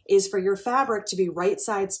want is for your fabric to be right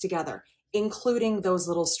sides together, including those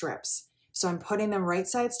little strips. So I'm putting them right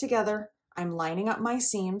sides together. I'm lining up my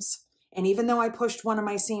seams. And even though I pushed one of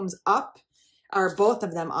my seams up, or both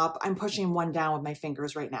of them up, I'm pushing one down with my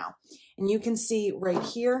fingers right now. And you can see right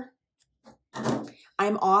here,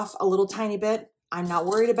 I'm off a little tiny bit. I'm not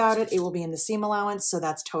worried about it. It will be in the seam allowance, so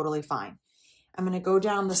that's totally fine. I'm gonna go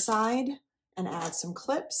down the side and add some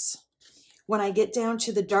clips. When I get down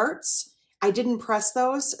to the darts, I didn't press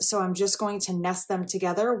those, so I'm just going to nest them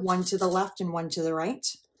together, one to the left and one to the right.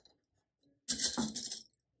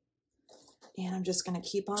 And I'm just going to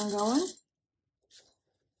keep on going.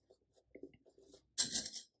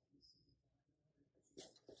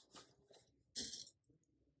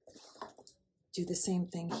 Do the same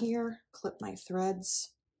thing here, clip my threads.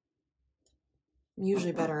 I'm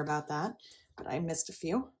usually better about that, but I missed a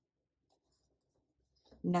few.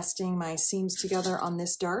 Nesting my seams together on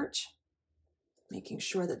this dart, making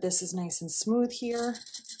sure that this is nice and smooth here.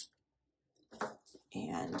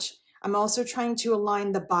 And I'm also trying to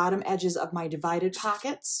align the bottom edges of my divided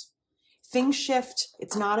pockets. Things shift.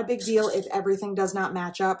 It's not a big deal if everything does not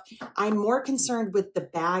match up. I'm more concerned with the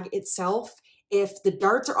bag itself. If the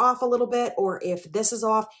darts are off a little bit or if this is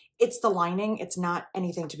off, it's the lining. It's not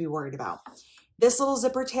anything to be worried about. This little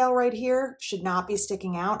zipper tail right here should not be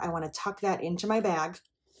sticking out. I want to tuck that into my bag.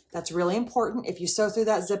 That's really important. If you sew through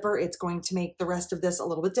that zipper, it's going to make the rest of this a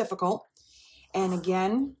little bit difficult. And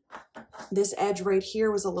again, this edge right here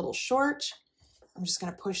was a little short. I'm just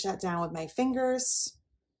going to push that down with my fingers,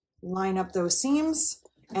 line up those seams,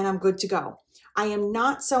 and I'm good to go. I am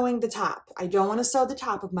not sewing the top. I don't want to sew the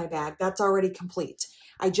top of my bag. That's already complete.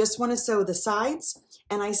 I just want to sew the sides,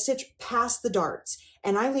 and I stitch past the darts,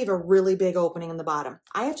 and I leave a really big opening in the bottom.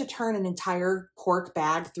 I have to turn an entire cork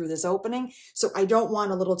bag through this opening, so I don't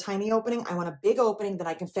want a little tiny opening. I want a big opening that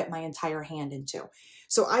I can fit my entire hand into.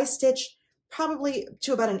 So I stitch probably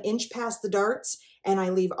to about 1 inch past the darts, and I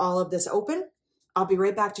leave all of this open. I'll be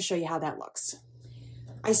right back to show you how that looks.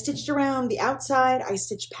 I stitched around the outside, I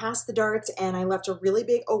stitched past the darts, and I left a really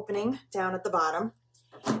big opening down at the bottom.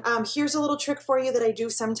 Here's a little trick for you that I do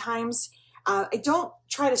sometimes. I don't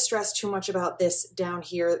try to stress too much about this down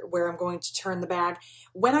here where I'm going to turn the bag.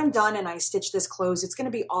 When I'm done and I stitch this closed, it's going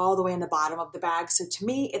to be all the way in the bottom of the bag. So to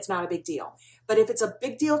me, it's not a big deal. But if it's a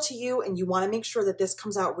big deal to you and you want to make sure that this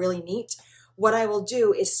comes out really neat, what I will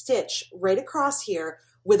do is stitch right across here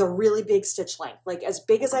with a really big stitch length, like as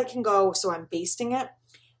big as I can go, so I'm basting it.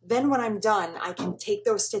 Then when I'm done, I can take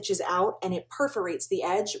those stitches out and it perforates the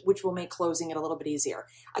edge, which will make closing it a little bit easier.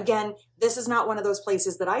 Again, this is not one of those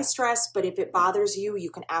places that I stress, but if it bothers you, you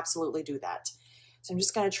can absolutely do that. So I'm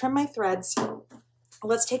just going to trim my threads.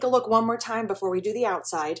 Let's take a look one more time before we do the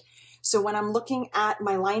outside. So when I'm looking at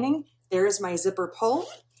my lining, there's my zipper pull,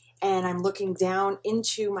 and I'm looking down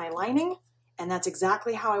into my lining, and that's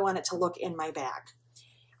exactly how I want it to look in my bag.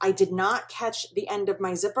 I did not catch the end of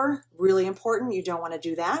my zipper. Really important, you don't want to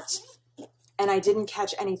do that. And I didn't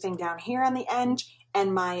catch anything down here on the end,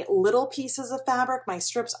 and my little pieces of fabric, my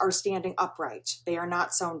strips, are standing upright. They are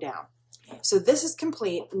not sewn down. So this is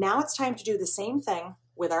complete. Now it's time to do the same thing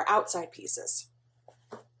with our outside pieces.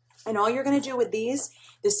 And all you're going to do with these,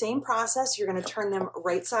 the same process, you're going to turn them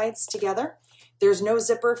right sides together. There's no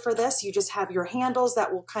zipper for this. You just have your handles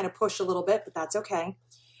that will kind of push a little bit, but that's okay.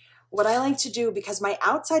 What I like to do, because my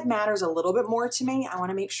outside matters a little bit more to me, I want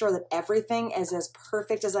to make sure that everything is as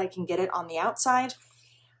perfect as I can get it on the outside.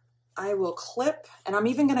 I will clip, and I'm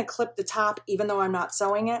even going to clip the top even though I'm not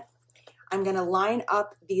sewing it. I'm going to line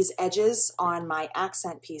up these edges on my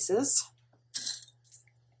accent pieces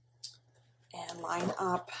and line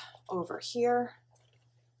up over here.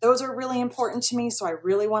 Those are really important to me, so I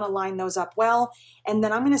really want to line those up well. And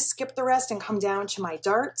then I'm going to skip the rest and come down to my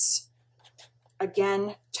darts.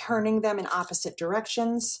 Again, turning them in opposite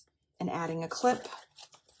directions and adding a clip,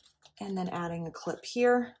 and then adding a clip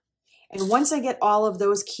here. And once I get all of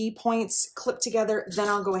those key points clipped together, then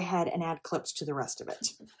I'll go ahead and add clips to the rest of it.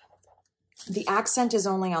 The accent is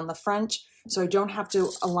only on the front, so I don't have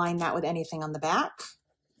to align that with anything on the back.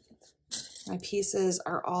 My pieces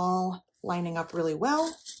are all lining up really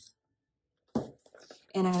well.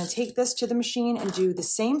 And I'm going to take this to the machine and do the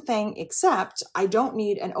same thing, except I don't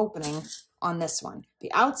need an opening on this one.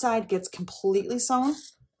 The outside gets completely sewn.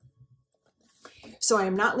 So I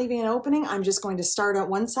am not leaving an opening. I'm just going to start at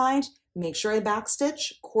one side, make sure I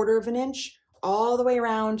backstitch 1/4 of an inch all the way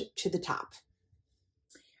around to the top.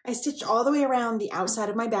 I stitched all the way around the outside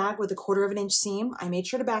of my bag with a 1/4 of an inch seam. I made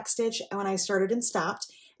sure to backstitch, and when I started and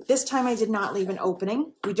stopped, this time I did not leave an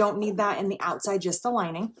opening. We don't need that in the outside, just the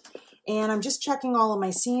lining. And I'm just checking all of my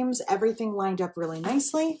seams, everything lined up really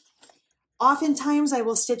nicely. Oftentimes I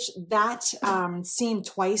will stitch that seam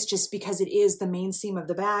twice just because it is the main seam of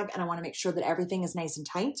the bag and I want to make sure that everything is nice and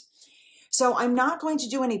tight. So I'm not going to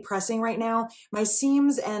do any pressing right now. My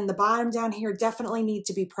seams and the bottom down here definitely need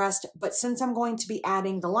to be pressed, but since I'm going to be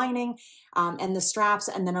adding the lining and the straps,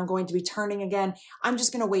 and then I'm going to be turning again, I'm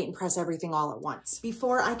just going to wait and press everything all at once.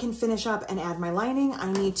 Before I can finish up and add my lining,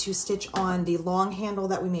 I need to stitch on the long handle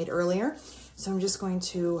that we made earlier. So I'm just going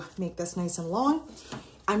to make this nice and long.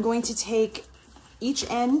 I'm going to take each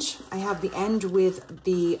end. I have the end with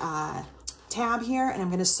the tab here, and I'm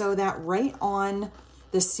going to sew that right on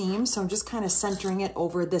the seam. So I'm just kind of centering it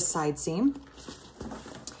over this side seam.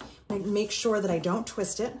 Make sure that I don't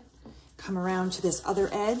twist it. Come around to this other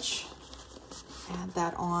edge, add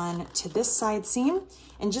that on to this side seam.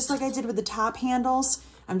 And just like I did with the top handles,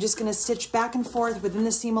 I'm just going to stitch back and forth within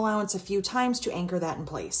the seam allowance a few times to anchor that in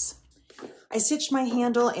place. I stitched my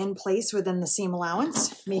handle in place within the seam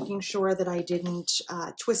allowance, making sure that I didn't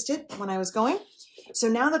twist it when I was going. So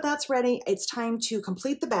now that that's ready, it's time to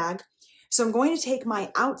complete the bag. So I'm going to take my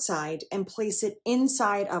outside and place it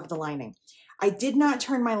inside of the lining. I did not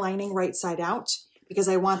turn my lining right side out because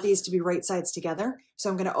I want these to be right sides together. So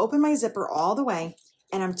I'm going to open my zipper all the way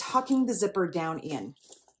and I'm tucking the zipper down in.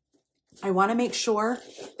 I want to make sure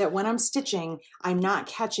that when I'm stitching, I'm not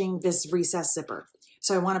catching this recessed zipper.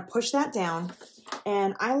 So I want to push that down,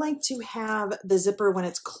 and I like to have the zipper when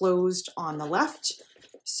it's closed on the left.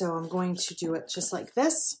 So I'm going to do it just like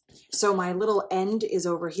this. So my little end is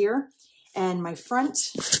over here, and my front,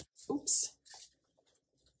 oops,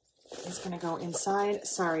 is going to go inside.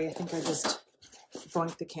 Sorry, I think I just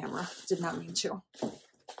bonked the camera. Did not mean to.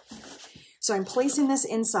 So I'm placing this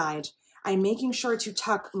inside. I'm making sure to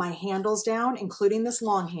tuck my handles down, including this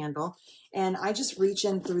long handle, and I just reach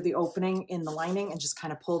in through the opening in the lining and just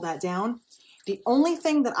kind of pull that down. The only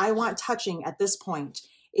thing that I want touching at this point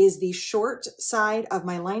is the short side of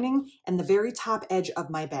my lining and the very top edge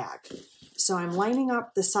of my bag. So I'm lining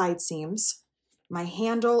up the side seams. My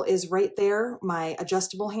handle is right there, my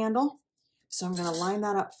adjustable handle. So I'm going to line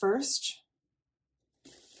that up first.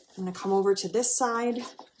 I'm going to come over to this side.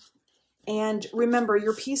 And remember,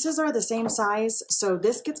 your pieces are the same size, so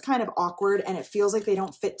this gets kind of awkward and it feels like they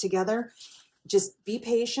don't fit together. Just be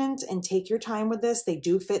patient and take your time with this. They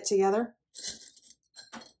do fit together.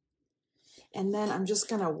 And then I'm just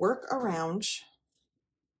going to work around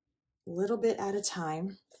a little bit at a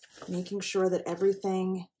time, making sure that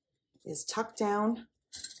everything is tucked down.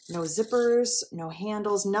 No zippers, no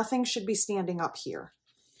handles, nothing should be standing up here.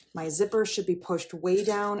 My zipper should be pushed way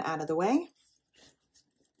down out of the way.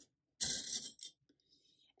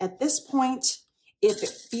 At this point, if it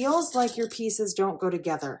feels like your pieces don't go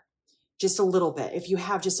together, just a little bit, if you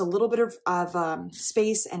have just a little bit of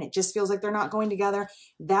space and it just feels like they're not going together,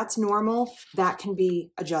 that's normal. That can be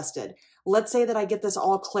adjusted. Let's say that I get this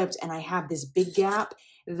all clipped and I have this big gap.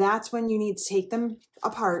 That's when you need to take them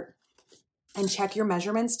apart and check your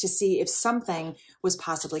measurements to see if something was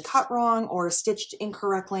possibly cut wrong or stitched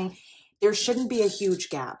incorrectly. There shouldn't be a huge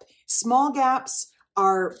gap. Small gaps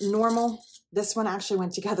are normal. This one actually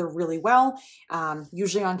went together really well.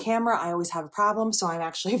 Usually on camera, I always have a problem, so I'm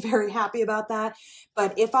actually very happy about that.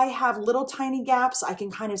 But if I have little tiny gaps, I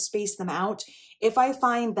can kind of space them out. If I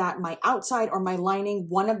find that my outside or my lining,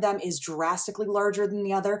 one of them is drastically larger than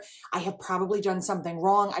the other, I have probably done something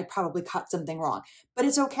wrong. I probably cut something wrong, but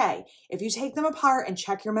it's okay. If you take them apart and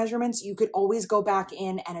check your measurements, you could always go back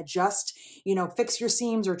in and adjust, fix your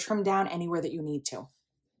seams or trim down anywhere that you need to.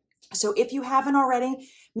 So if you haven't already,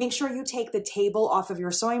 make sure you take the table off of your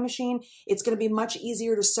sewing machine. It's going to be much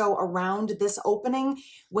easier to sew around this opening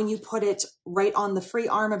when you put it right on the free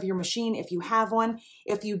arm of your machine if you have one.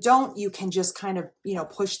 If you don't, you can just kind of,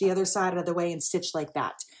 push the other side out of the way and stitch like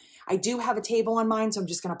that. I do have a table on mine, so I'm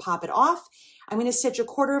just going to pop it off. I'm going to stitch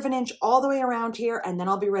 1/4 of an inch all the way around here, and then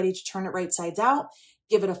I'll be ready to turn it right sides out.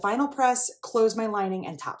 give it a final press, close my lining,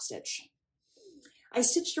 and top stitch. I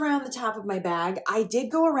stitched around the top of my bag. I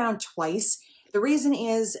did go around twice. The reason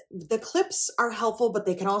is the clips are helpful, but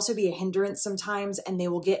they can also be a hindrance sometimes, and they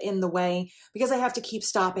will get in the way because I have to keep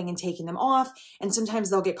stopping and taking them off, and sometimes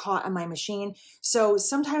they'll get caught on my machine. So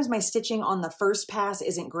sometimes my stitching on the first pass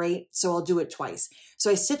isn't great, so I'll do it twice. So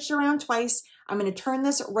I stitched around twice. I'm going to turn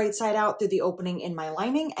this right side out through the opening in my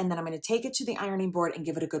lining, and then I'm going to take it to the ironing board and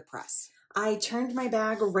give it a good press. I turned my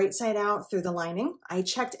bag right side out through the lining. I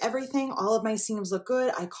checked everything. All of my seams look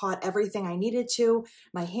good. I caught everything I needed to.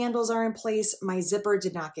 My handles are in place. My zipper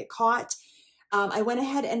did not get caught. I went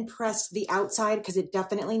ahead and pressed the outside because it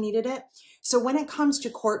definitely needed it. So when it comes to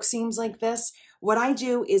cork seams like this, what I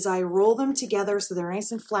do is I roll them together so they're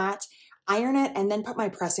nice and flat, iron it, and then put my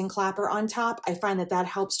pressing clapper on top. I find that that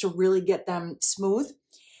helps to really get them smooth.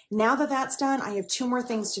 Now that that's done, I have two more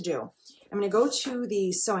things to do. I'm going to go to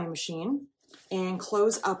the sewing machine and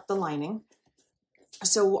close up the lining.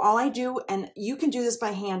 So all I do, and you can do this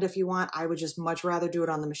by hand if you want, I would just much rather do it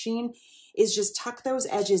on the machine, is just tuck those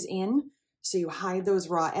edges in. So you hide those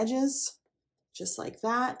raw edges, just like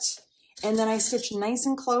that. And then I stitch nice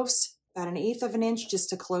and close, about 1/8 of an inch just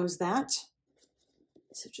to close that.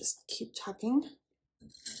 So just keep tucking.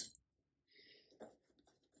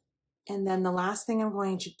 And then the last thing I'm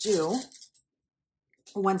going to do,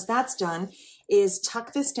 once that's done, is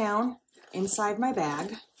tuck this down inside my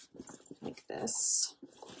bag like this.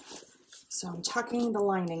 So I'm tucking the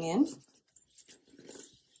lining in.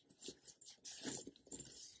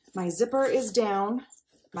 My zipper is down.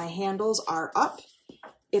 My handles are up.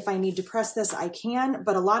 If I need to press this, I can,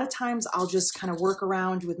 but a lot of times I'll just kind of work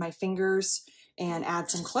around with my fingers and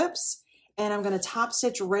add some clips. And I'm going to top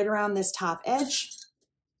stitch right around this top edge.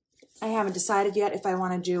 I haven't decided yet if I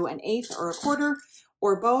want to do 1/8 or 1/4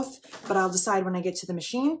 or both, but I'll decide when I get to the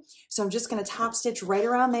machine. So I'm just going to top stitch right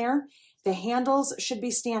around there. The handles should be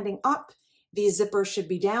standing up. The zipper should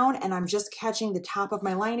be down, and I'm just catching the top of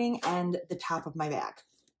my lining and the top of my bag.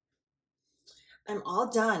 I'm all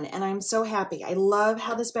done, and I'm so happy. I love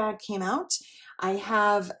how this bag came out. I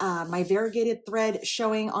have my variegated thread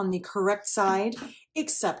showing on the correct side,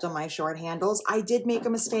 except on my short handles. I did make a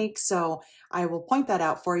mistake, so I will point that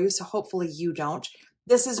out for you, so hopefully you don't.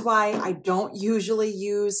 This is why I don't usually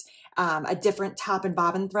use a different top and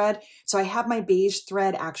bobbin thread. So I have my beige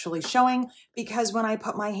thread actually showing because when I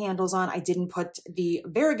put my handles on, I didn't put the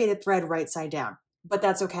variegated thread right side down. But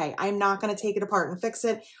that's okay. I'm not going to take it apart and fix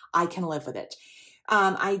it. I can live with it.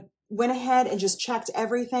 I went ahead and just checked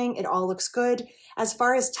everything. It all looks good. As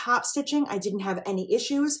far as top stitching, I didn't have any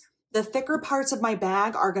issues. The thicker parts of my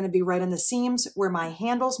bag are going to be right on the seams where my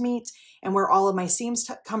handles meet and where all of my seams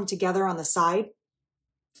come together on the side.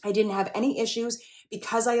 I didn't have any issues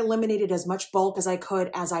because I eliminated as much bulk as I could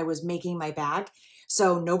as I was making my bag.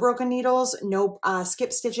 So no broken needles, no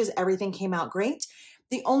skip stitches, everything came out great.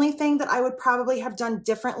 The only thing that I would probably have done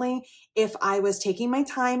differently if I was taking my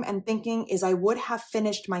time and thinking is I would have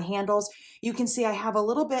finished my handles. You can see I have a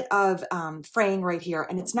little bit of fraying right here,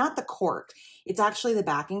 and it's not the cork. It's actually the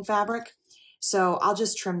backing fabric. So I'll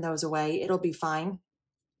just trim those away. It'll be fine.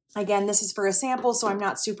 Again, this is for a sample, so I'm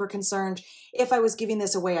not super concerned. If I was giving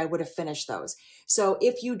this away, I would have finished those. So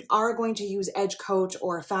if you are going to use Edge Coat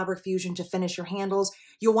or Fabric Fusion to finish your handles,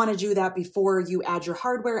 you'll want to do that before you add your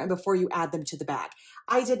hardware and before you add them to the bag.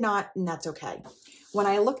 I did not, and that's okay. When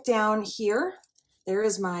I look down here, there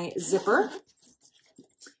is my zipper.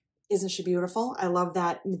 Isn't she beautiful? I love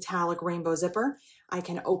that metallic rainbow zipper. I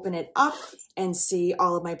can open it up and see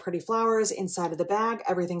all of my pretty flowers inside of the bag.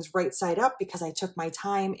 Everything's right side up because I took my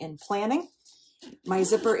time in planning. My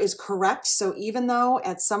zipper is correct, so even though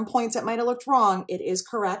at some points it might have looked wrong, it is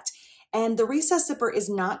correct. And the recess zipper is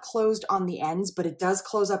not closed on the ends, but it does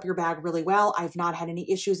close up your bag really well. I've not had any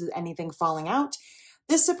issues with anything falling out.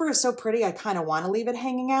 This zipper is so pretty, I kind of want to leave it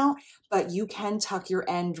hanging out, but you can tuck your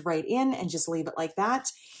end right in and just leave it like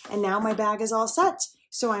that. And now my bag is all set,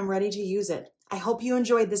 so I'm ready to use it. I hope you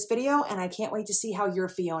enjoyed this video, and I can't wait to see how your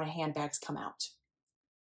Fiona handbags come out.